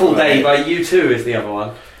Beautiful like, Day right? by U2 is the other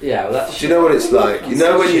one. yeah. Well, that's Do you know what it's like? You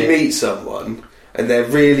know when you shit. meet someone and they're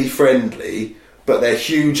really friendly, but their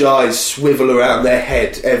huge eyes swivel around their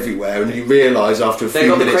head everywhere, and you realise after a They've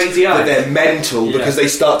few got the minutes crazy that eyes. they're mental Yeah. because they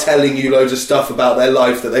start telling you loads of stuff about their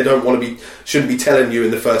life that they don't want to be, shouldn't be telling you in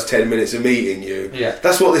the first 10 minutes of meeting you. Yeah.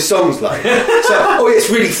 That's what this song's like. So, it's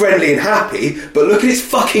really friendly and happy, but look at its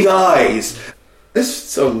fucking eyes. This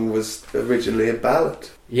song was originally a ballad.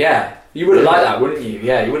 Yeah, you would have liked that, wouldn't you?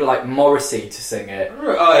 Yeah, you would have liked Morrissey to sing it.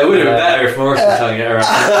 Oh, it would have been better if Morrison sang it around.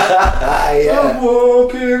 Yeah.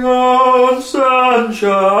 Walking on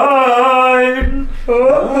sunshine.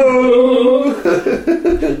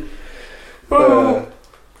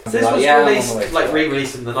 This Like, was yeah, I'm on the way released, to like that.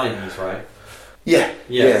 re-released in the 90s, right? Yeah.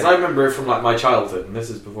 Yeah, because I remember it from like my childhood, and this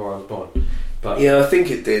is before I was born. But Yeah, I think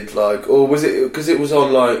it did. Like, or was it because it was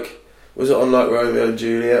on like, was it on like Romeo and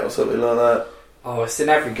Juliet or something like that? Oh, it's in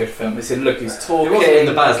every good film. It's in Look Who's it Talking. wasn't in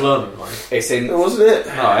the Baz Luhrmann one. It's in. Wasn't it?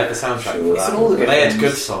 No, I had the soundtrack for It's that. in all the good They had films.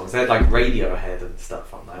 good songs. They had like Radiohead and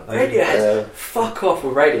stuff on that. They- Radiohead. Yeah. Fuck off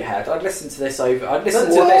with Radiohead. I'd listen to this over. I'd listen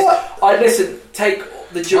to What? this. I'd listen. Take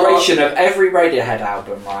the duration of every Radiohead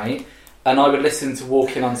album, right? And I would listen to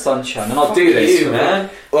Walking on Sunshine, and I'd do this. you, man.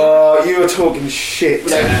 Oh, you were talking shit.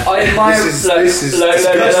 Look, I admire. This is look,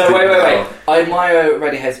 disgusting wait. now. I admire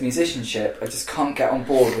Radiohead's musicianship. I just can't get on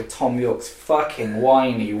board with Tom York's fucking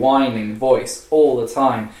whining voice all the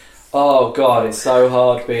time. Oh god, it's so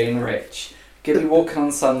hard being rich. Give me Walking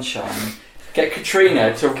on Sunshine. Get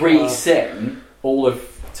Katrina to re-sing all of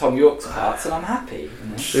Tom York's parts, and I'm happy. You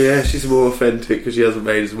know? Yeah, she's more authentic because she hasn't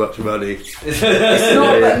made as much money. It's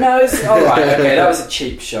not. But no, it's all right. Okay, that was a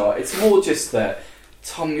cheap shot. It's more just that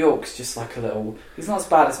Tom York's just like a little. He's not as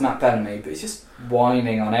bad as Matt Bellamy, but he's just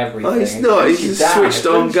whining on everything. Oh, he's It not. brings He's you a down. switched It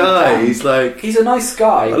on brings you guy. down. He's like. He's a nice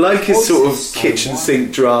guy. I like his Voice sort of is so kitchen whiny.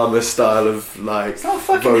 sink drama style of like It's not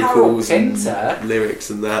fucking Harold vocals and Pinter. lyrics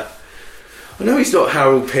and that. I know he's not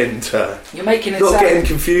Harold Pinter. You're making it Not sound. getting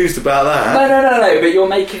confused about that. No, but you're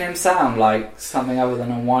making him sound like something other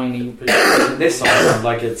than a whiny. This song sounds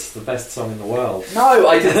like it's the best song in the world. No,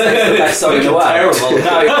 I didn't say it's the best song in the world. Terrible.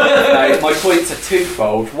 No, my points are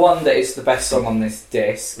twofold. One, that it's the best song on this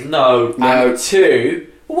disc. No, And two,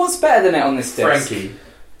 well, what's better than it on this disc? Frankie.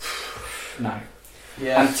 No.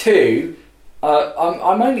 Yeah. And two,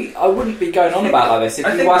 I wouldn't be going on about like this if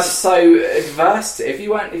I you think weren't this- so adverse to it. If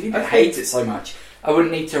you didn't hate it so much, I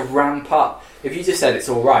wouldn't need to ramp up. If you just said it's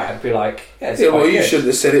all right, I'd be like, yeah, it's Yeah, quite well, you good. shouldn't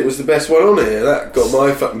have said it was the best one on here. That got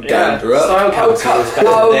my fucking gander up. Style Council is better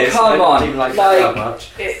oh, than this. come I don't on. even like Like, that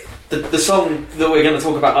much. It- The song that we're going to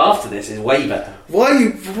talk about after this is way better. Why are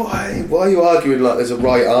you arguing like there's a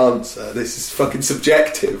right answer? This is fucking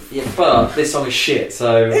subjective. Yeah, but this song is shit,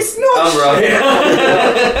 so It's not I'm right.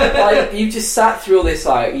 like you just sat through all this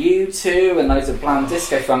like U2 and loads of bland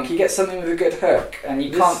disco funk. You get something with a good hook, and you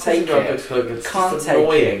can't take it. It's Can't just take it.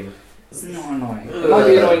 annoying. It's not annoying. It might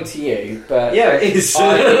be annoying to you, but Yeah, it is.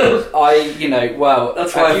 well,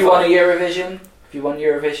 That's why have I you thought- won a Eurovision? Have you won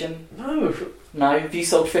Eurovision? No. No. Have you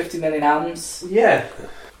sold 50 million albums? Yeah.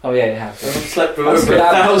 Oh yeah, you have. I've slept with That's over good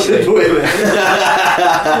 1,000 average. women.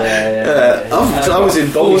 I was in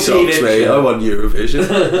Bobby 14 Socks, inch, mate. yeah. I won Eurovision.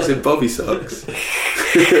 I was in Bobby Socks.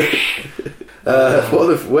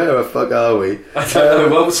 Where the fuck are we? I don't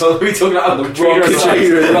know what song are we talking about. The Katrina and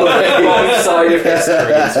the Wrong side of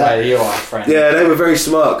history is where you are, friend. Yeah, they were very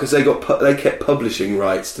smart because they kept publishing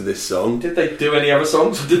rights to this song. Did they do any other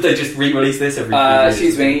songs, or did they just re-release this every few years?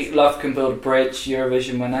 Excuse me, Love Can Build a Bridge,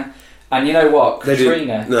 Eurovision winner. And you know what? They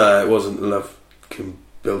Katrina. did, no, it wasn't Love Can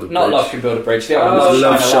Build a Bridge. Not Love Can Build a Bridge, the Oh, other It one, was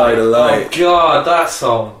Love Shine a Oh Light. god, that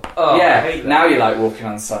song. Oh, I yeah, hate that. now you like Walking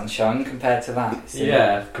on Sunshine compared to that. see?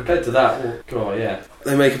 Yeah, compared to that, well, god, yeah.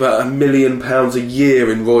 They make about £1 million a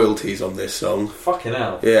year in royalties on this song. Fucking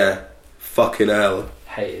hell. Yeah, fucking hell.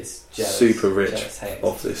 Haters, jealous. Super rich jealous haters.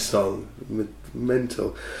 off this song.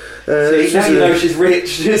 Mental. See, It's now just you a- know she's rich,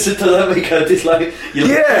 so does that make her dislike? You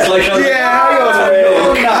Yeah, dislike her? hang on a Oh, minute.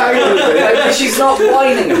 no. Hang on a minute. No, but she's not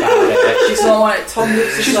whining about it. She's not whining. Tom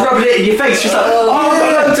York's just She's like, rubbing it in your face. She's like, oh, I've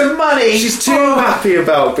got loads of money. She's too happy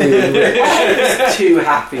about being rich. It's too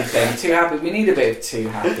happy thing. Too happy. We need a bit of too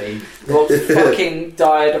happy. We're all fucking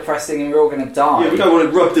dire, depressing, and we're all going to die. Yeah, we don't want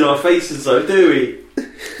it rubbed in our faces, though, do we?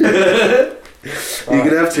 You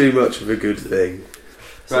can have too much of a good thing.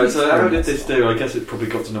 Right, so how did this do? I guess it probably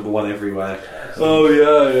got to number 1 everywhere. Oh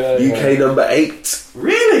yeah. UK number 8.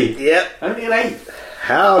 Really? Yep. Only an 8?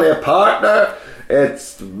 Howdy, partner.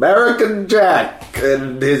 It's American Jack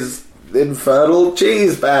and his infernal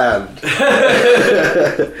cheese band.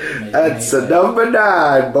 That's a number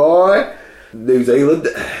 9, boy. New Zealand.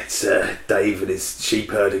 It's Dave and his sheep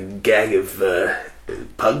herding gang of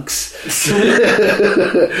punks.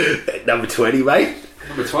 Number 20, mate.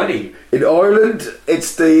 Number 20. In Ireland,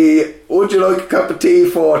 it's the Would You Like a Cup of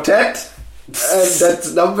Tea Quartet, and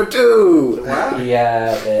that's number 2. Wow.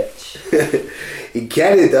 Yeah, bitch. In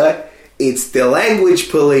Canada, it's the Language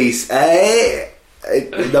Police, eh?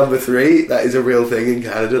 Number 3, that is a real thing in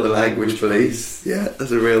Canada, the Language Police. Yeah,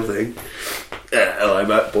 that's a real thing. Hello,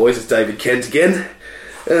 mate, boys, it's David Kent again.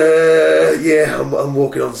 Yeah, I'm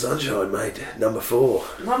walking on sunshine, mate. Number 4.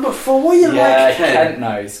 Number 4, what are you Yeah, like, Ken? Kent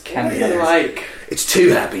knows. Kent What are you knows. like? It's too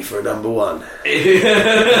happy for a number 1. Too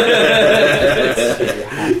happy.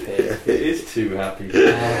 It is too happy.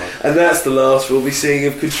 And that's the last we'll be seeing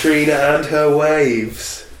of Katrina and her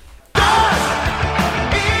waves.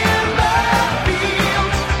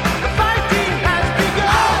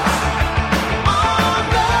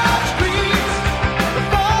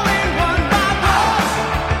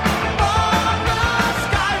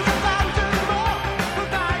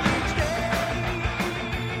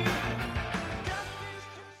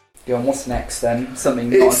 Go on, what's next then?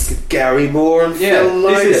 Something It's Gary Moore and Yeah, Phil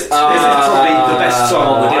Lynott. this is probably the best song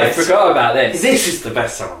on the I disc. forgot about this. This is the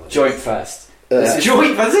best song on the Joint first.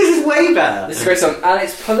 Joint, but this is way better. This is a great song, and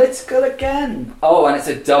it's political again. Oh, and it's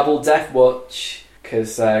a double death watch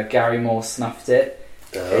because Gary Moore snuffed it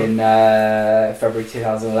in February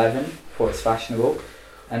 2011 before it's fashionable,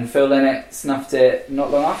 and Phil Lynott snuffed it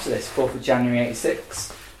not long after this, 4th of January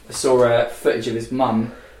 '86. I saw footage of his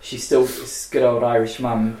mum. She's still this good old Irish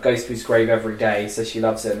mum, goes to his grave every day, says she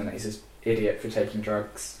loves him and that he's an idiot for taking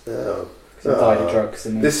drugs. Oh. 'Cause he died of drugs.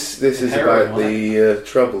 And This is Heroin, about the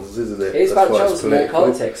Troubles, isn't it? it's That's about why Troubles and more political.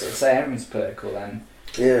 politics. I'd say everyone's political then.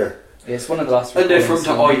 Yeah. It's one of the last. And they're from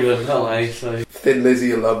recordings. Ireland, aren't they? So Thin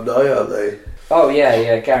Lizzy alumni, aren't they? Oh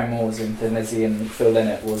yeah. Gary Moore was in Thin Lizzy, and Phil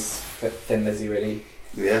Lynott was Thin Lizzy. Really,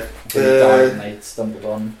 Yeah. he died, and they stumbled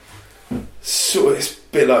on. So it's a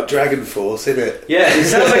bit like Dragon Force, isn't it? yeah, it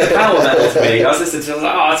sounds like power metal to me. I was listening to it, I was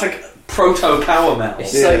like, oh, it's like proto power metal.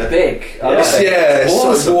 It's Yeah. so big. I Yeah. love it. It's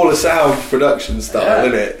Awesome. sort of Wall of Sound production style, Yeah.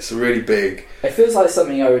 isn't it? It's really big. It feels like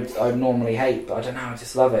something I'd normally hate, but I don't know. I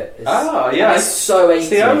just love it. It's, Yeah. it's so 80s.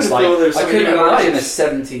 See, I would have like, thought there was I something couldn't you imagine a liked.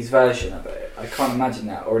 70s version of it. I can't imagine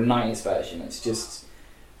that, or a 90s version. It's just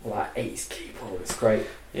like 80s keyboard. It's great.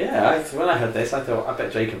 Yeah, when I heard this, I thought, I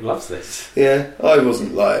bet Jacob loves this. Yeah, I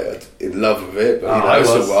wasn't like in love with it, but Oh, you know, I it's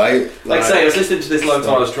was. alright. Like I say, I was listening to this loads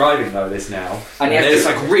while I was driving, though, this now. And And you it's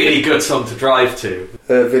have like to- a really good song to drive to.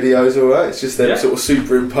 Video's alright. It's just them Yeah. sort of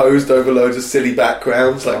superimposed over loads of silly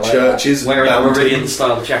backgrounds like I like churches, and Wearing mountains. Meridian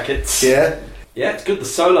style jackets. Yeah, Yeah, it's good, the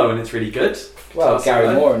solo, and it's really good. Well, So Gary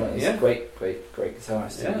that's Moore, right. he's Yeah. a great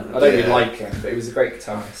guitarist. Yeah. I don't really Yeah. like him, but he was a great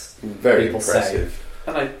guitarist. very People say. impressive.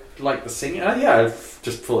 And I like the singing. I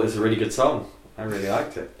just thought it was a really good song. I really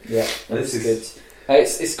liked it. Yeah, This it's is- good.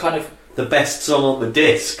 It's kind of The best song on the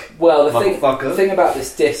disc. well. The Motherfucker. thing about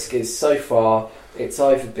this disc is so far it's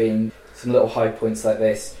either been some little high points like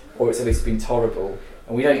this, or it's at least been tolerable,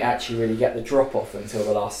 and we don't actually really get the drop off until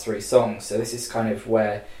the last 3 songs. So this is kind of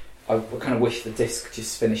where I kind of wish the disc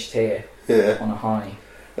just finished here Yeah. on a high.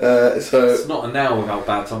 So It's not a now without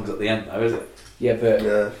bad songs at the end, though, is it? Yeah, but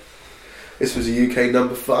yeah, this was a UK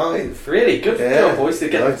number 5. Really good. Yeah, Good on, boys. They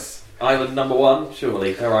get nice. Ireland number 1,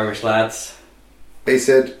 surely. They're Irish lads. They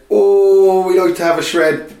said, "Oh, we like to have a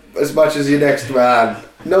shred as much as your next man."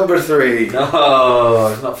 Number 3. No,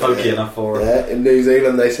 it's not folky enough for them. Yeah, in New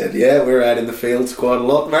Zealand they said, "Yeah, we're out in the fields quite a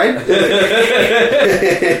lot, mate."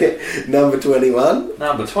 Number 21.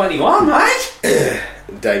 Number 21, mate?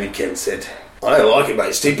 David Kent said, "I don't like it, mate.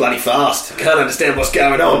 It's too bloody fast. Can't understand what's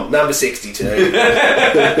going on." Number 62.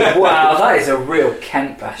 wow, that is a real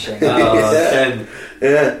Kent bashing. Oh, Yeah. Ken.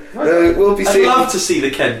 Yeah, we'll be I'd seeing. love to see the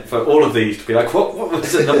Kent for all of these to be like, what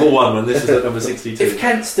was at number 1 when this is at number 62? If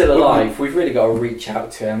Kent's still alive, we've really got to reach out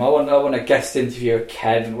to him. I want a guest interview of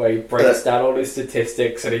Ken where he breaks down all his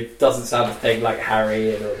statistics and he doesn't sound a thing like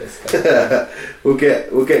Harry and all this stuff. we'll get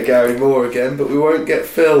Gary Moore again, but we won't get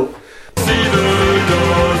Phil. See the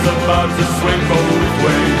doors about to swing both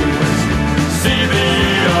ways. See the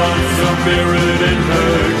answer mirrored in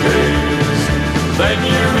her gaze. Then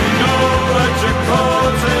you know that you're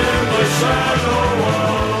caught in the shadow of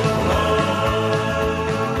love.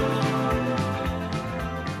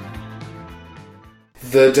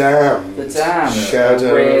 The Damned. The Damned,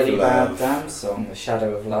 Shadow a really of bad Love. Damned song, The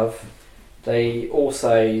Shadow of Love. They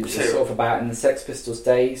also sort of about in the Sex Pistols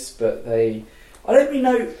days, but I don't really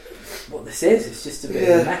know what this is. It's just a bit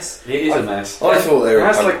of a mess. It is a mess. I thought they were It a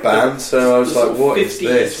has, punk like, band, so I was the like, sort "What of is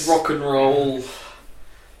this?" rock and roll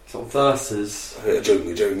sort of verses,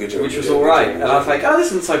 Junga, which was alright. And I was like, oh, this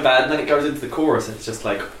isn't so bad. And then it goes into the chorus and it's just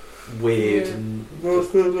like weird and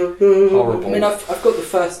horrible. I mean, I've got the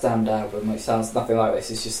first Damned album, which sounds nothing like this.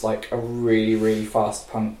 It's just like a really, really fast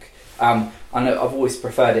punk. I know I've always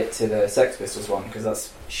preferred it to the Sex Pistols one because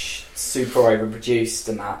that's super overproduced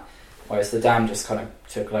and that. Whereas the Damned just kind of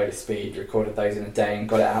took a load of speed, recorded those in a day, and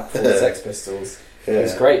got it out for the Sex Pistols. It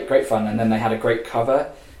was great fun. And then they had a great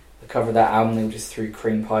cover. The cover of that album, they all just threw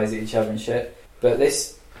cream pies at each other and shit. But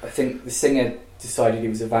this, I think the singer decided he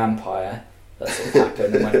was a vampire. That sort of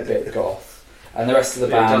happened and went a bit goth. And the rest of the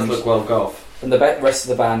It does band, look well goth. and the rest of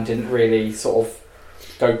the band didn't really sort of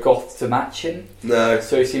go goth to match him. No.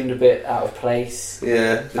 So he seemed a bit out of place.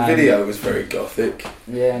 Yeah, the video was very gothic.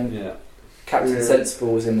 Yeah, and Yeah. Captain Yeah.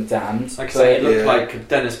 Sensible was in the Damned. Like I say, it but- looked Yeah. like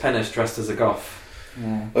Dennis Pennis dressed as a goth.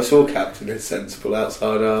 yeah. I saw Captain Insensible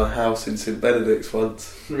outside our house in St Benedict's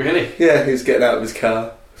once. Really? Yeah, he was getting out of his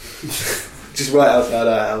car. Just right outside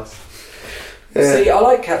our house. Yeah. See, I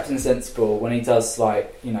like Captain Sensible when he does,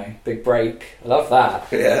 like, you know, Big Break. I love that.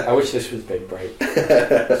 Yeah. I wish this was Big Break.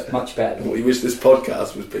 It's much better than... We wish this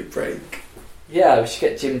podcast was Big Break. Yeah, we should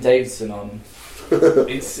get Jim Davidson on.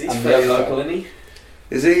 He's And fairly the other local, isn't he?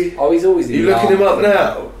 Is he? Oh, he's always in You the looking him army. up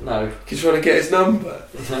now? No. You trying to get his number?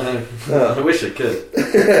 I Oh. wish I could.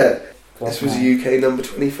 This was man. UK number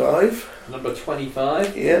 25. Number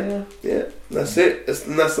 25? Yeah. Yeah, that's it.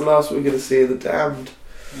 And that's the last we're going to see of the Damned.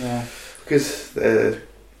 Yeah. Because they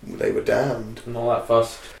were damned. And all that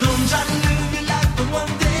fuss. Don't try to live your life for one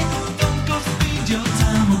day. Don't go speed your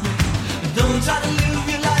time away. Don't try to live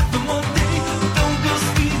your life for one day. Don't go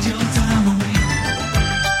speed your time away.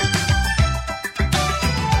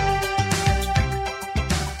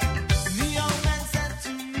 The old man said to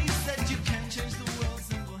me, said you can't change the world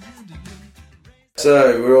single-handedly.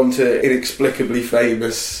 So we're on to inexplicably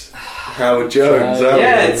famous Howard Jones. aren't we?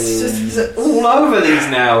 Yeah, it's just all over these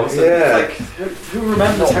now. So Yeah. it's like, who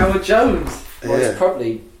remembers Howard Jones? Well, Yeah. it's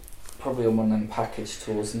probably on one of them package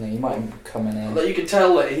tours, isn't he? He might be coming in. Like, you can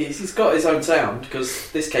tell that he's got his own sound, because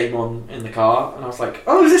this came on in the car, and I was like,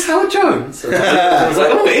 oh, is this Howard Jones? And I was like,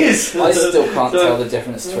 oh, it is. I still can't tell the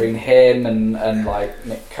difference between him and like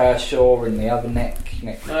Nick Kershaw and the other Nick.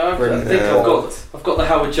 No, I Brilliant. think Yeah. I've got the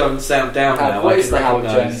Howard Jones sound down now. What I is can the Howard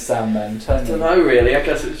recognise. Jones sound then? I Tell don't me. know really. I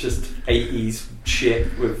guess it's just 80s shit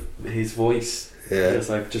with his voice. Yeah. Because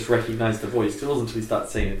I've just recognised the voice. It wasn't until we started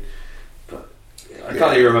singing. But I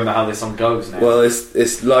can't even remember how this song goes now. Well,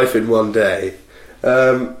 it's life in one day.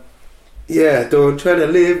 Yeah, don't try to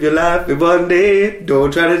live your life in one day.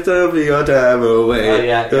 Don't try to stumble your time away. Oh,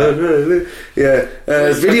 yeah, Don't try to live. Yeah,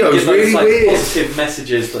 video is Give those, really like, weird. positive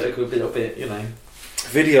messages that are a little bit,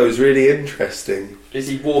 Video is really interesting. Is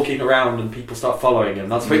he walking around and people start following him?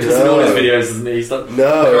 That's what he does in all his videos, isn't he? He's like,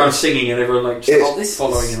 No. walking around singing and everyone like just this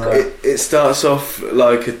following is him great. around. It starts off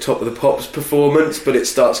like a Top of the Pops performance, but it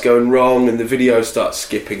starts going wrong, and the video starts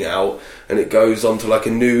skipping out, and it goes onto like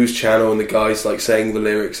a news channel, and the guy's like saying the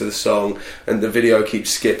lyrics of the song, and the video keeps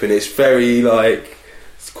skipping. It's very like,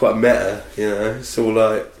 it's quite meta, you know. It's all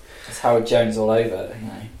like, It's Howard Jones all over,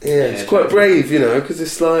 yeah, it's quite brave, you know, because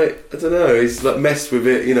it's like, I don't know, he's like messed with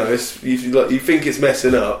it, you know. It's you think it's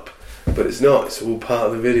messing up, but it's not. It's all part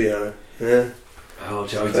of the video. Yeah. Oh,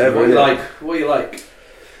 Jones, Clever, what do you isn't it? like? What do you like?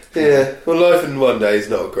 Yeah, well, Life in One Day is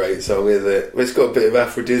not a great song, is it? It's got a bit of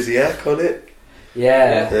aphrodisiac on it.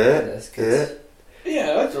 Yeah, Yeah, that's good.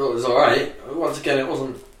 Yeah, I thought it was alright. Once again, it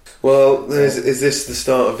wasn't. Well, is this the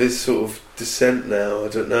start of his sort of descent now? I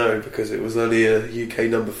don't know, because it was only a UK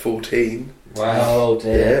number 14. Wow. Oh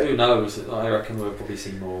dear. Yeah. Who knows? I reckon we'll probably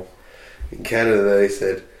see more. In Canada, they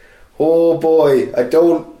said, "Oh boy, I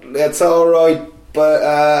don't. That's all right,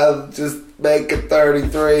 but just make it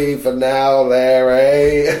 33 for now, there,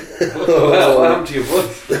 eh?" What happened to your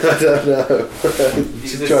voice? I don't know.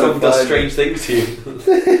 This Just trying song to does find strange things to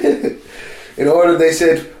you. In Ireland, they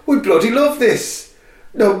said, "We bloody love this.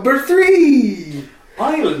 Number 3."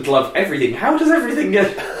 Ireland love everything. How does everything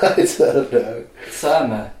get? I don't know. It's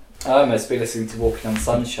Irma's been listening to Walking on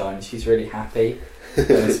Sunshine. She's really happy and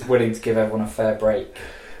is willing to give everyone a fair break.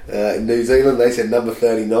 In New Zealand, they said number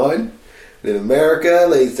 39. In America,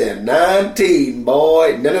 they said 19,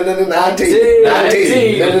 boy. No, 19.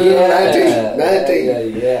 19.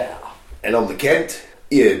 19. Yeah. And on the Kent,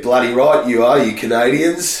 you're bloody right you are, you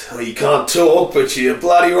Canadians. Oh, you can't talk, but you're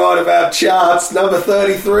bloody right about charts. Number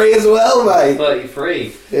 33 as well, mate.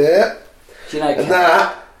 33. Yeah. Do you know? And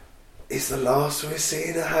that is the last we're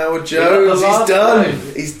seeing of Howard Is that the Jones. He's last done. time?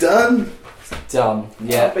 He's done. Done.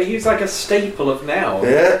 Yeah. But he's like a staple of now.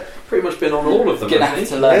 Yeah. Pretty much been on all of them. Gonna hasn't have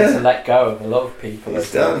he? to learn Yeah. to let go of a lot of people He's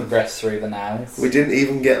as we done. progress through the nows. We didn't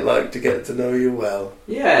even get to get to know you well.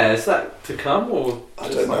 Yeah, is that to come or I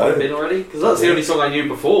just don't like know. I've been already? Because that's the only song I knew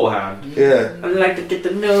beforehand. Yeah. I'd like to get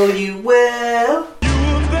to know you well. You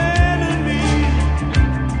abandoned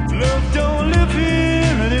me. Love don't live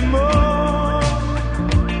here anymore.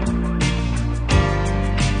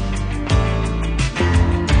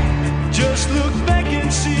 Just look back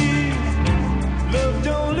and see. Love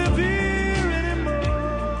don't live here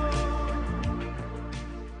anymore.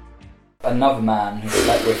 Another man who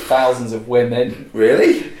slept with thousands of women.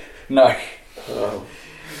 Really? No. Oh.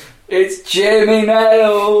 It's Jimmy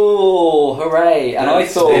Nail! Hooray! And I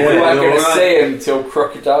thought we Yeah, weren't going to alright. see him till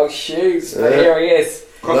Crocodile Shoes, but Yeah. here he is.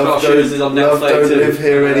 Crocodile Love Shoes is on Love Netflix don't too. live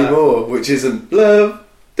here Yeah. anymore, which isn't Love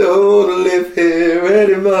don't live here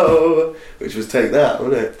anymore, which was Take That,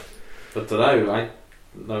 wasn't it? But don't know, I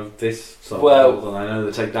know this song Well- more than I know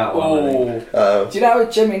the Take That one. I think. Oh. Do you know how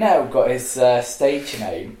Jimmy Nail got his stage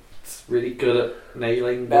name? It's really good at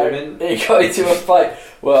nailing No, women. he got into a fight.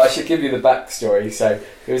 Well, I should give you the backstory. So,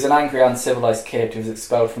 he was an angry, uncivilised kid who was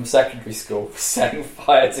expelled from secondary school for setting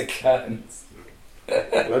fire to curtains.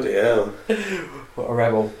 Bloody hell. What a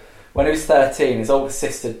rebel. When he was 13, his older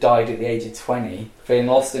sister died at the age of 20. Feeling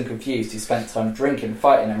lost and confused, he spent time drinking,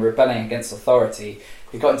 fighting and rebelling against authority.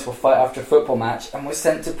 He got into a fight after a football match and was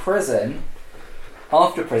sent to prison.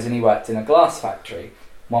 After prison, he worked in a glass factory.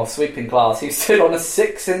 While sweeping glass, he stood on a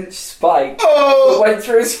 6-inch spike that went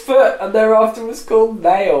through his foot and thereafter was called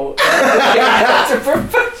Nail.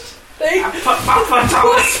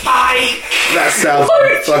 That sounds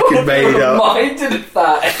fucking made I'm up. reminded of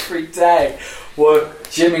that every day. Well,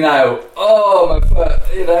 Jimmy Nail. Oh, my foot.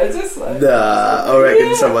 You know, it's just like... Nah, I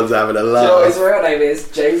reckon someone's having a Do you know what his laugh. real name is?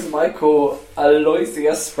 James Michael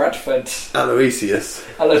Aloysius Bradford. Aloysius.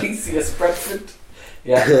 Aloysius Bradford.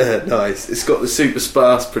 Yeah. Nice. It's got the super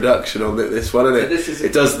sparse production on it, this one, isn't it? This is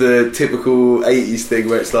It does the typical 80s thing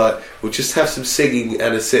where it's like, we'll just have some singing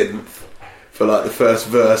and a synth for like the first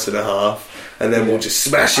verse and a half, and then we'll just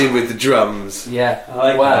smash in with the drums. Yeah. I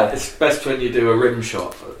like Wow. that. It's best when you do a rim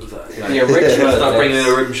shot. The original of Start bringing in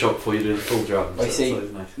this- a rim shot before you do the full drums. Well, you see, That's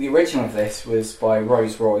always nice. the original of this was by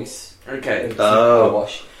Rose Royce. Okay. It was Oh. Car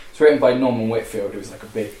Wash. It's written by Norman Whitfield, who was like a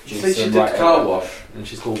big So producer she and did writer. Car Wash, and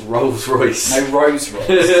she's called Rolls Royce. No, Rose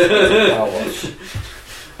Royce. Car Wash.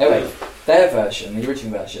 Anyway, their version, the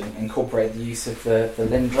original version, incorporated the use of the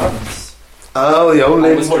Linn drums. Oh, the old And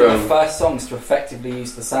it was Linn one of the drum. first songs to effectively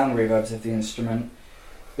use the sound reverbs of the instrument.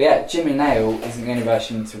 But yeah, Jimmy Nail isn't the only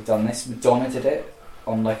version to have done this. Madonna did it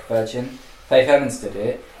on Like a Virgin. Faith Evans did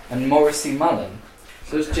it, and Morrissey Mullen.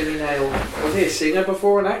 So was Jimmy Nail, was he a singer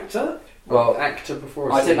before an actor? Well, Actor before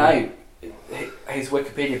a I don't singer? know. His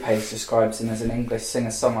Wikipedia page describes him as an English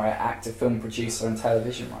singer-songwriter, actor, film producer, and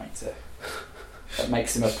television writer. That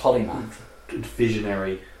makes him a polymath.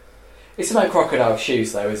 Visionary. It's no Crocodile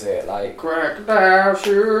Shoes, though, is it? Like, Crocodile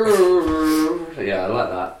shoes. Yeah, I like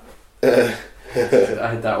that. I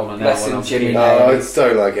had that one. Bless him, Jimmy Oh, I Nail.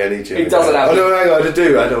 don't like any Jimmy. He doesn't have- Oh no, hang on, I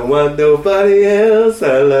do. I don't want nobody else.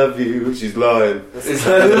 I love you. She's lying. Is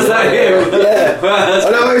that him? Yeah.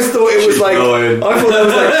 And I always thought it was like, lying. I thought that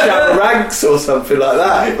was like Shabaranks or something like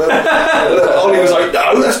that. But Ollie was like,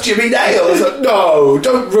 no, that's Jimmy Nail. I was like, no,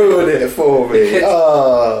 don't ruin it for me.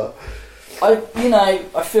 Oh.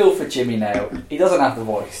 I feel for Jimmy Nail. He doesn't have the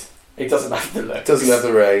voice. He doesn't have the look. Doesn't have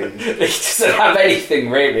the range. He doesn't have anything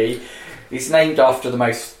really. He's named after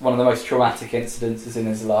one of the most traumatic incidences in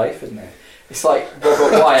his life, isn't it? It's like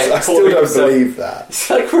Robert Wyatt. I still calling don't himself- believe that. It's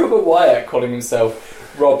like Robert Wyatt calling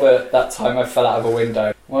himself Robert. That time I fell out of a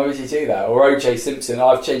window. Why would you do that? Or O.J. Simpson.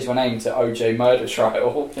 I've changed my name to O.J. Murder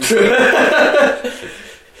Trial. You want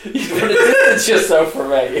to distance yourself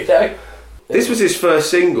from it, you know? This was his first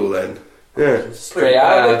single then. Yeah. Straight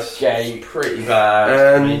out of the gate. Pretty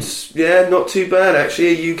bad. And yeah, not too bad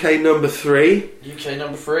actually. UK number 3. UK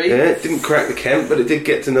number 3. Yeah, it didn't crack the Kent, but it did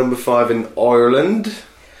get to number 5 in Ireland.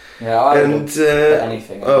 Yeah, I And would put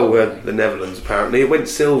anything. the Netherlands apparently. It went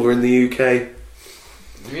silver in the UK.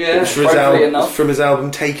 Yeah. Which was appropriate enough. from his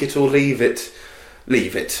album Take It or Leave It.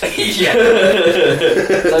 Leave It. Yeah.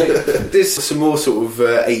 So, There's some more sort of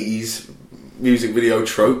 80s music video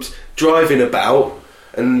tropes. Driving about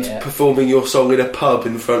and Yeah. performing your song in a pub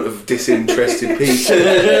in front of disinterested people.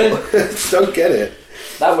 Don't get it.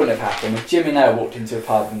 that wouldn't have happened if Jimmy Nail walked into a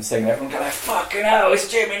pub and sang. Everyone going, "Fucking hell, it's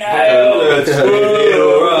Jimmy Nail!"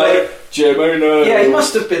 Alright. Jimmy Nail. Yeah, he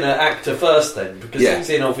must have been an actor first then, because Yeah. he's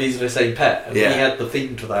in Obviously the Same Pet, and Yeah. he had the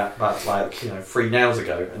theme to that about 3 nows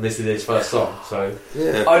ago, and this is his first song. So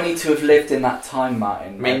Yeah. Only to have lived in that time,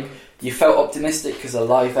 Martin. I mean- Like, you felt optimistic because of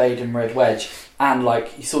Live Aid and Red Wedge, and like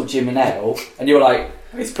you saw Jimmy Nail, and you were like,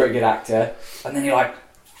 "He's a pretty good actor," and then you're like,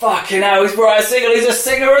 "Fucking hell, he's Brian Singer, he's a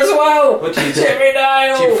singer as well." What do you Jimmy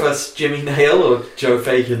Nail. do you first Jimmy Nail or Joe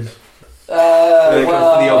Fagan? Well, go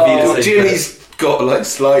for the obvious. Well, Jimmy's got like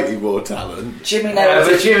slightly more talent. Jimmy Nail. Yeah,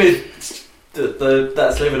 but Jimmy,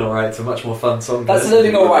 That's Living Alright, it's a much more fun song. That's isn't it?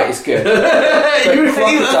 Living Alright is good. You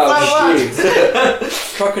think Crocodile that's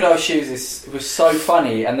Shoes. Crocodile Shoes was so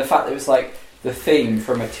funny, and the fact that it was like the theme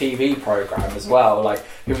from a TV program as well. Like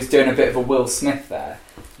he was doing a bit of a Will Smith there.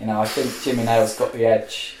 You know, I think Jimmy Nail's got the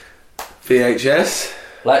edge. VHS.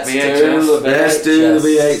 Let's VHS. do the VHS. Let's do the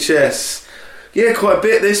VHS. Yeah, quite a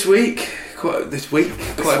bit this week. Quite a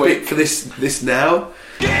bit for this now.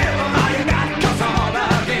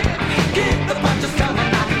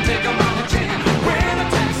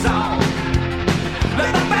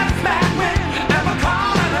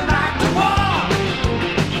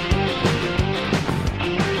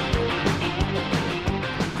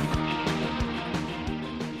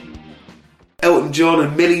 Elton John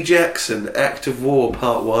and Millie Jackson, Act of War,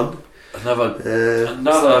 Part 1.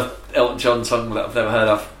 Another Elton John song that I've never heard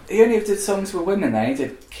of. He only did songs with women then. He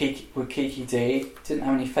did Kiki D. Didn't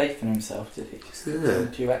have any faith in himself, did he? Just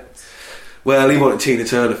did duets. Well, he wanted Tina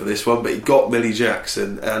Turner for this one, but he got Millie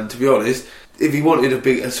Jackson. And to be honest, if he wanted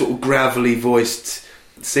a sort of gravelly voiced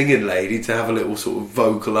singing lady to have a little sort of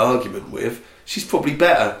vocal argument with, she's probably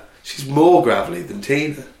better. She's more gravelly than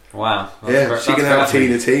Tina. Wow. She can have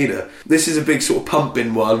Tina. This is a big sort of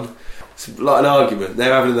pumping one. It's like an argument.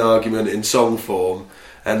 They're having an argument in song form,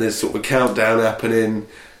 and there's sort of a countdown happening.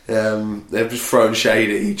 They're just throwing shade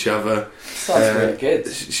at each other. Sounds really good.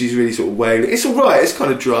 She's really sort of wailing. It's alright, it's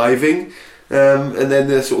kind of driving. And then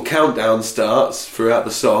the sort of countdown starts throughout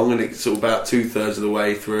the song, and it's sort of about 2/3 of the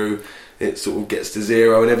way through, it sort of gets to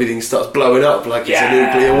 0 and everything starts blowing up like it's a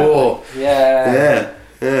nuclear war. Yeah.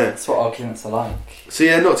 Yeah. That's what arguments are like. So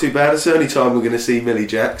yeah, not too bad. It's the only time we're going to see Millie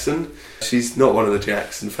Jackson. She's not one of the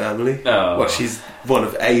Jackson family. Oh. Well, she's one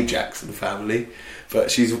of a Jackson family,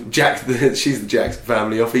 but she's she's the Jackson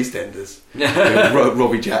family off EastEnders.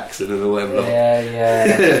 Robbie Jackson and all them lot.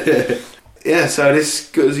 Yeah. Yeah, so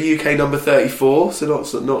this was UK number 34, so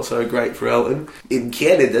not so great for Elton. In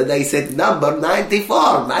Canada, they said number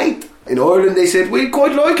 94, mate. In Ireland, they said we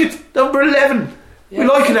quite like it, number 11. We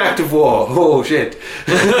like an act of war. Oh shit!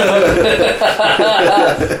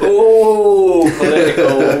 Oh,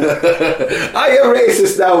 political. Are you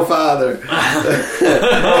racist now, father?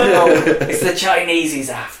 Oh no, it's the Chinese he's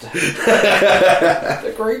after.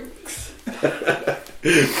 The Greeks.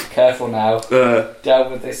 Careful now.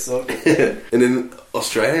 Down with this song. And in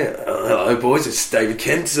Australia, hello boys, it's David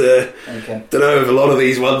Kent. Okay. Don't know if a lot of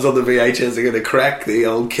these ones on the VHS are going to crack the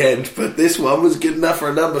old Kent, but this one was good enough for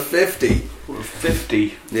a number 50.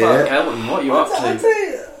 50. Yeah. Fuck, Elton, what are you up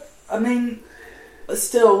to? I mean,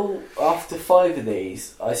 still, after 5 of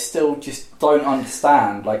these, I still just don't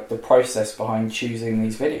understand, like, the process behind choosing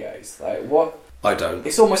these videos. Like, what? I don't.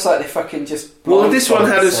 It's almost like they fucking just... Well, this one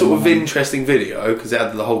had a blindfolded sort of someone. interesting video because it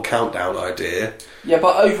had the whole countdown idea. Yeah,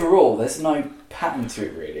 but overall, there's no pattern to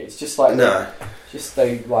it, really. It's just like... No. Just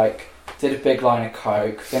they, like, did a big line of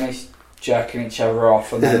coke, finished jerking each other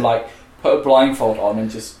off, and then, like, put a blindfold on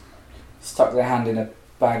and just stuck their hand in a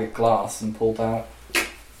bag of glass and pulled out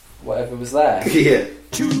whatever was there. Yeah.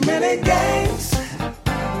 Too many games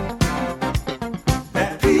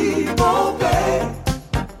that people play.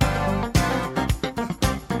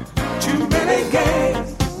 Too many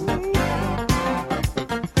games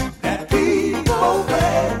that people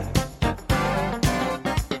play.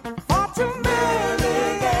 Far too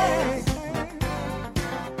many games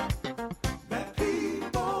that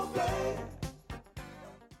people play.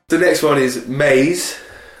 The next one is Maze,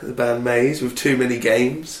 the band Maze, with Too Many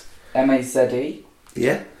Games. M-A-Z-E,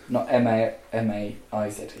 Yeah. not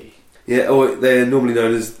M-A-I-Z-E. Yeah, or they're normally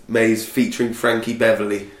known as Maze featuring Frankie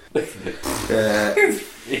Beverly. Yeah.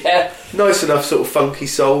 Nice enough sort of funky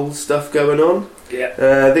soul stuff going on.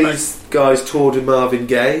 Yeah. These guys toured with Marvin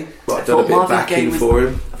Gaye. I've done a bit of backing for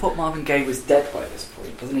him. I thought Marvin Gaye was dead by this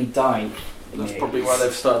point. Doesn't he die? That's probably why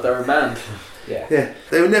they've started their own band. Yeah. Yeah,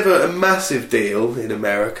 they were never a massive deal in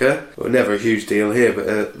America, or never a huge deal here,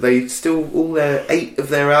 but they still, 8 of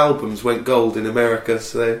their albums went gold in America,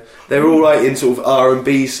 so they were alright in sort of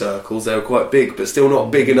R&B circles. They were quite big, but still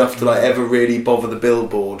not big enough to like ever really bother the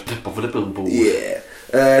Billboard. Bother the Billboard. Yeah.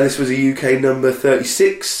 This was a UK number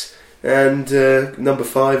 36 and number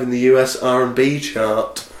 5 in the US R&B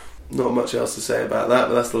chart. Not much else to say about that,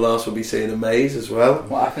 but that's the last we'll be seeing of Maze as well.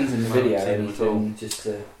 What happens in the video? Haven't seen it at all. Anything just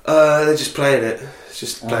to... They're just playing it. It's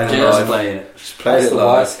just playing it Just live. playing it. Just playing That's it the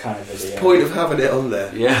live. worst kind of video. What's the point of having it on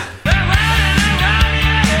there? Yeah.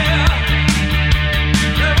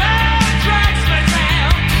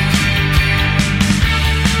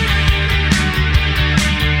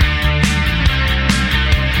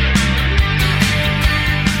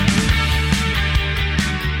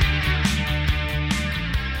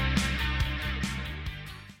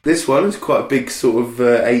 This one is quite a big sort of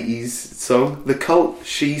 80s song. The Cult,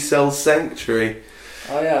 She Sells Sanctuary.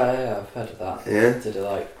 Oh yeah, I've heard of that. Yeah. Did it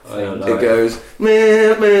like... I don't know. It goes... Oh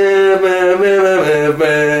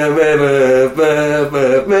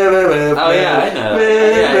yeah, I know.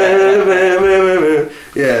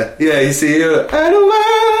 Yeah, you see...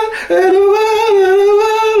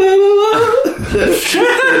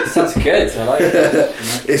 Sounds good, I like it.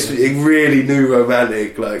 It's really new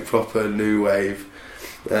romantic, like proper new wave.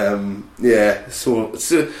 Yeah, sort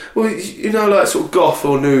of, well, you know, like sort of goth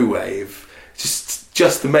or new wave.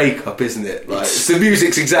 Just the makeup, isn't it? Like the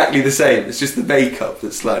music's exactly the same. It's just the makeup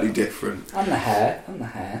that's slightly different. And the hair.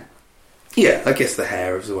 Yeah, I guess the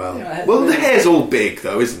hair as well. Yeah, Well, the hair's all big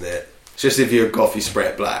though, isn't it? It's just if you're a goth, you spray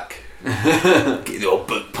it black. Get your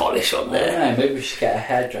boot polish on I don't there. know, maybe we should get a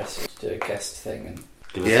hairdresser to do a guest thing. And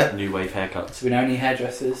Give us Yeah. new wave haircuts. do we know any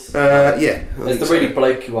hairdressers? Yeah. I There's think the so. really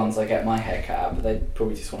blokey ones I get my hair cut out, but they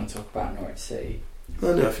probably just want to talk about Norwich City. I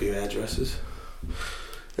know a few hairdressers.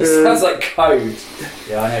 It sounds like code.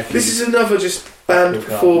 Yeah, I know. This is another just band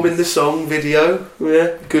performing the song video.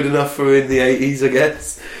 Yeah, good enough for in the 80s, I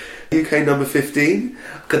guess. UK number 15.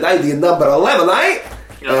 Canadian number 11, eh?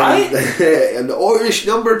 And Irish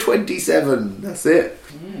number 27. That's it.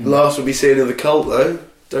 Last we'll be seeing of the Cult, though.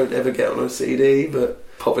 Don't ever get on a CD, but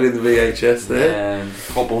pop it in the VHS there.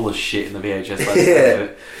 Pop all the shit in the VHS. Yeah.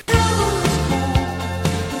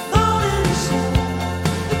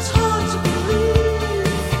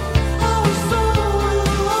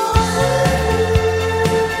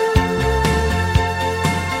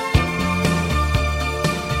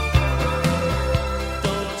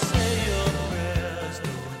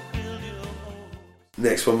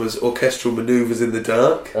 next one was Orchestral Manoeuvres in the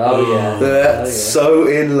Dark. Oh yeah. So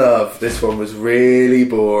in love. This one was really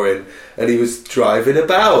boring. And he was driving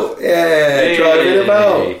about. Yeah, driving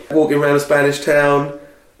about. Walking around a Spanish town.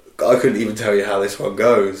 I couldn't even tell you how this one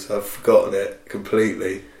goes. I've forgotten it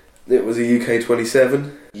completely. It was a UK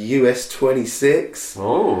 27, US 26,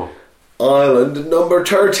 Ireland number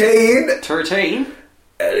 13. 13?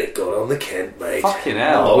 And it got on the Kent, mate. Fucking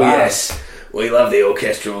hell. Oh, Wow. yes. We love the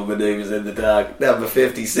Orchestral Manoeuvres in the Dark. Number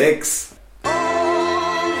 56.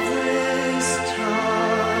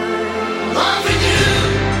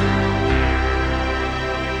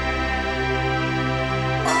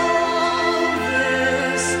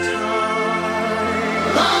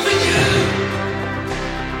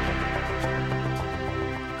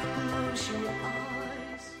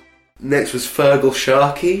 Next was Fergal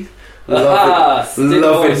Sharkey.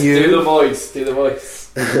 Loving You. Do the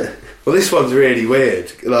voice. Well, this one's really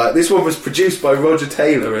weird. Like, this one was produced by Roger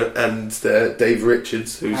Taylor and Dave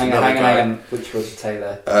Richards, who's Hang another guy. on. Which Roger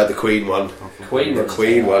Taylor? The Queen one.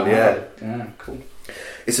 Queen one, yeah. Yeah, cool.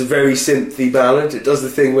 It's a very synthy ballad. It does the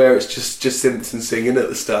thing where it's just synths and singing at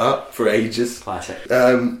the start for ages. Classic.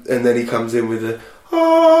 And then he comes in with a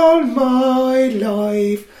all my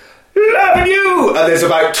life loving you, and there's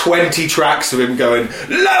about 20 tracks of him going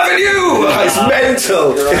loving you. It's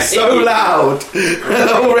mental. It's so loud. And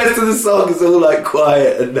the whole rest of the song is all like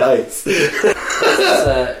quiet and nice.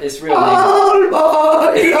 It's real name. All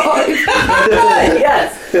my life.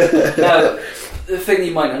 Yes. Now, the thing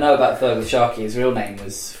you might not know about Fergal Sharkey, his real name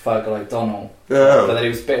was Fergal O'Donnell, but then he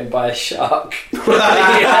was bitten by a shark.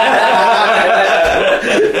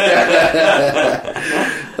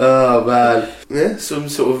 Oh man, yeah, some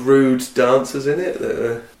sort of rude dancers in it that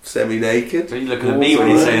are semi-naked. Are you looking at me when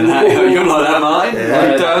you're saying that? You're like, am I?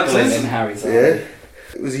 Yeah. In Harry's Yeah,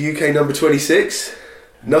 it was a UK number 26.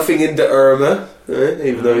 Nothing into Irma,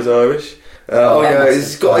 even though he's Irish.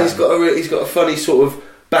 He's got a funny sort of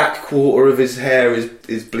back quarter of his hair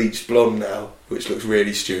is bleached blonde now, which looks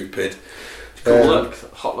really stupid. Cool look,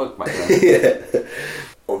 hot look back then. Yeah,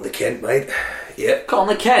 on the Kent, mate. Yeah. Got on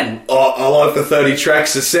the Ken. Oh, I like the 30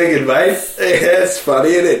 tracks of singing, mate. Yeah, it's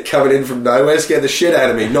funny, isn't it? Coming in from nowhere, scared the shit out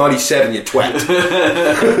of me. 97, you twat.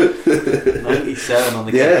 97 on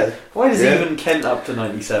the Kent. Yeah. Why does even Kent up to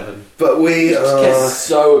 97? But we are...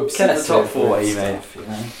 so Kent obsessed the top with 40, stuff, mate. you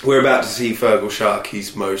know? We're about to see Fergal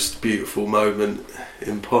Sharkey's most beautiful moment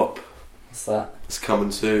in pop. What's that? It's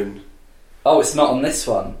coming soon. Oh, it's not on this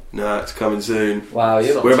one. No, it's coming soon. Wow,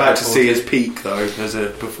 you're We're about to see his peak, though, as a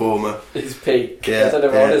performer. his peak. Yeah, I don't know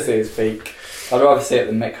if I want yeah. to see his peak. I'd rather see it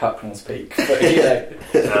than Mick Hucknall's peak. But you know,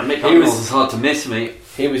 Mick Hucknall's is hard to miss, mate.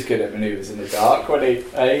 he was good at manoeuvres in the dark, wasn't he?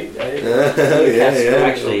 Yeah.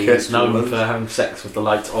 Actually, he's Orchestral known ones. for having sex with the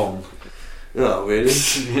lights on. Oh, really?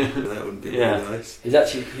 That would be Yeah. really nice.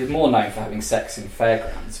 He's more known for having sex in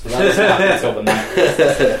fairgrounds, but that doesn't happen until the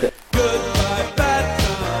 90s. Goodbye, bad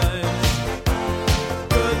times.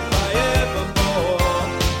 Goodbye, evermore.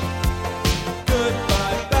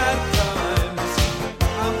 Goodbye, bad times.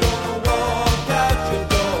 I'm gonna walk out your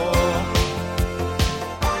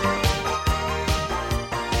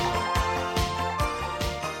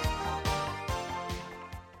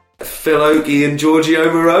Phil Oakey and Giorgio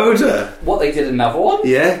Moroder. What, they did another one?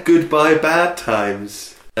 Yeah, Goodbye Bad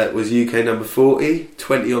Times. That was UK number 40,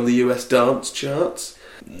 20 on the US dance charts.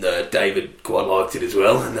 David quite liked it as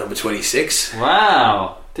well, number 26.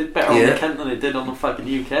 Wow. Did better on Yeah. the Kent than it did on the fucking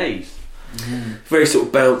UK's. Very sort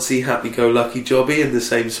of bouncy, happy-go-lucky jobby, in the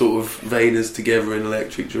same sort of vein as Together in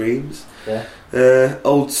Electric Dreams. Yeah.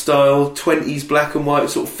 Old style 20s black and white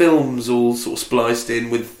sort of films all sort of spliced in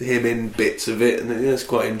with him in bits of it, and it's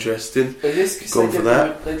quite interesting. But this, 'cause Gone they for did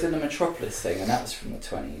that. They did the Metropolis thing, and that was from the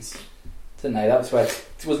 20s. Didn't they? That was where it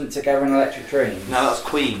wasn't Together in Electric Dreams. No, that's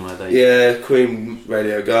Queen, where they Yeah, Queen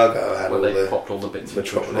Radio Gaga had all where they the... popped all the bits of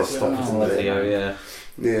Metropolis stuff stuff, in the didn't they? video, yeah.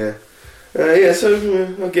 Yeah. So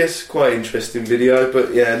I guess quite interesting video,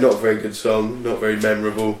 but yeah, not a very good song, not very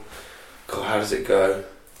memorable. God, how does it go?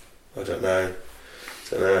 I don't know.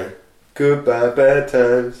 Goodbye, bad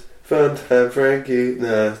times, fun time, Frankie.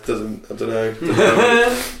 No, it doesn't. I don't know.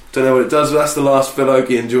 Don't know what it does, but that's the last Phil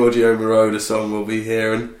Oakey and Giorgio Moroder song we'll be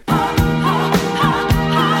hearing.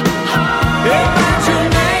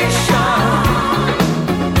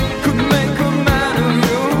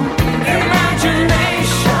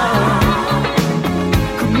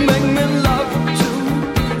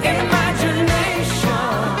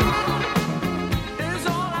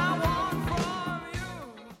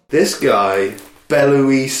 This guy,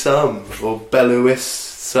 Belouis Sum, or Belouis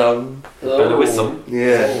Some. Better with some.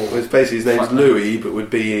 Yeah, well, it's basically his name's Louis, but with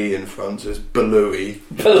B-E in front, so it's Belouis.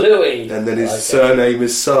 Belouis. And then his surname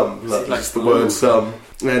is Some, like just the word Some.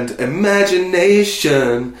 And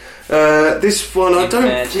Imagination. This one, I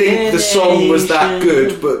don't think the song was that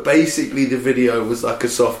good, but basically the video was like a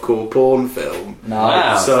softcore porn film.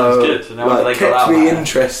 Wow, So, sounds good. Now like, they got kept that me one.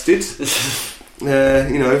 interested.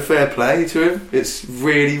 Fair play to him. It's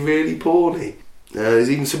really, really porny. There's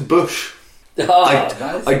even some Bush.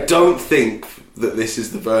 I don't think that this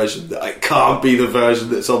is the version. That it can't be the version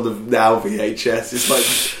that's on the now VHS. It's like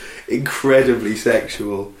incredibly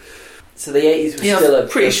sexual. So the 80s was still I'm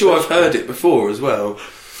pretty sure I've heard it before as well.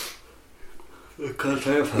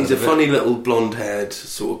 He's a funny little blonde-haired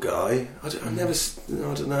sort of guy. I don't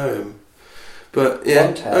know him, but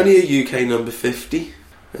yeah, only a UK number 50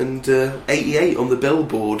 and 88 on the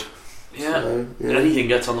Billboard. Yeah. So, Anything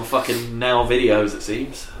gets on the fucking Now videos, it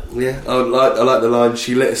seems. Yeah, I like the line.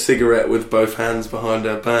 She lit a cigarette with both hands behind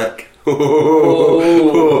her back. They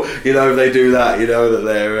do that. You know that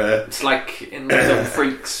they're. It's like in the film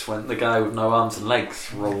Freaks when the guy with no arms and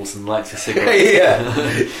legs rolls and lights a cigarette.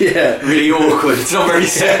 yeah. Really awkward. It's not very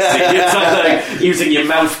sexy. It's like using your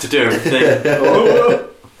mouth to do everything.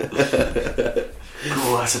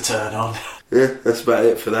 Oh, that's a turn on. Yeah, that's about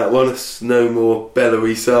it for that one. It's no more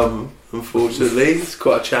Belouis Some, unfortunately. It's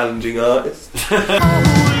quite a challenging artist.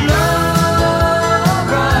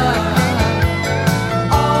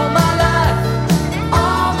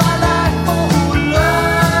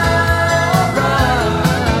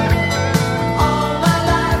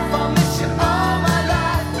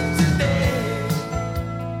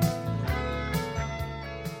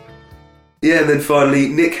 Yeah, and then finally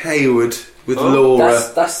Nick Hayward with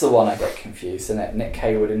Laura. That's the one I get confused, isn't it? Nick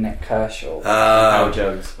Hayward and Nick Kershaw. Howard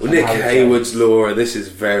Jones. Well, Nick Hayward's Laura, this is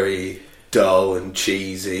very dull and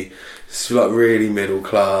cheesy. It's like really middle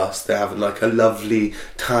class. They're having like a lovely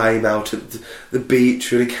time out at the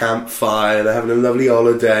beach with a campfire. They're having a lovely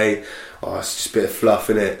holiday. Oh, it's just a bit of fluff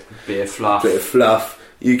in it. Bit of fluff.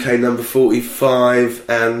 UK number 45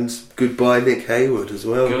 and goodbye Nick Hayward as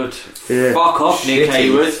well. Good. Yeah. Fuck off, Nick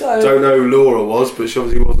Hayward. Don't know who Laura was, but she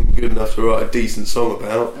obviously wasn't good enough to write a decent song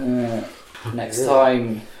about. Next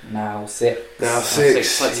time, Now 6. Now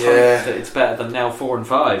 6, Let's hope yeah. that it's better than Now 4 and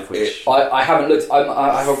 5, which... I haven't looked.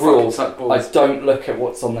 I have a rule. Fuck, I don't look at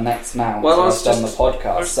what's on the next Now Well, until I've done the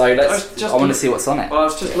podcast. So I want to see what's on it. Well, I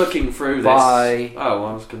was just looking through this. Bye. Oh,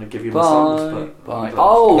 I was going to give you my songs, but... Bye. hang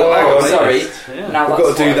on. Sorry. Yeah. Now We've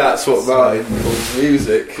got to do That's What Martin calls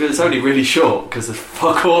music. Because it's only really short, because there's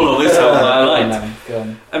fuck all on this album that I liked. Go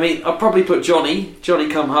on. I mean, I'll probably put Johnny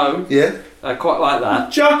Come Home. Yeah. I quite like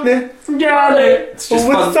that. Johnny! It's just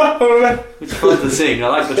What's fun. up? It's fun to sing. I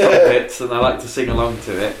like the trumpets and I like to sing along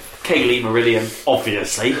to it. Kaylee Marillion,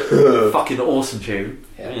 obviously. Fucking awesome tune.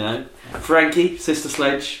 Yeah. You know. Frankie, Sister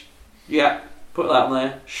Sledge. Yeah, put that on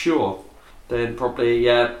there. Sure. Then probably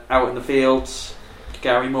Out in the Fields,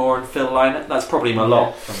 Gary Moore and Phil Lynott. That's probably my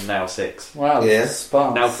lot from Now 6. Wow, Yeah. that's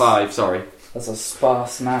sparse. Now 5, sorry. That's a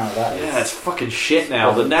sparse Now. That is. Yeah, it's fucking shit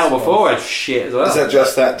now. The Now before it's shit as well. Is that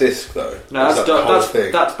just that disc though? No, Or is that's, that the whole that's,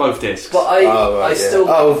 thing? that's both discs. But I still.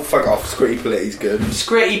 Oh, fuck off. Scritty Plitty's good.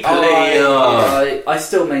 Scritty Play. I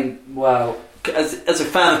still mean, well, As a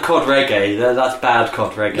fan of Cod Reggae, that's bad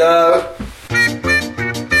Cod Reggae. No.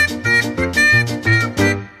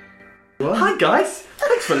 Hi guys,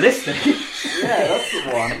 thanks for listening. yeah, that's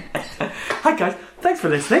the one. Hi guys, thanks for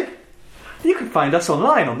listening. You can find us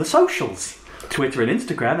online on the socials. Twitter and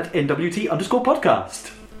Instagram at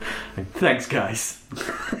NWT_podcast. And thanks guys.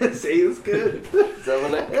 See, it was good. Have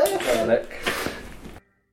a look.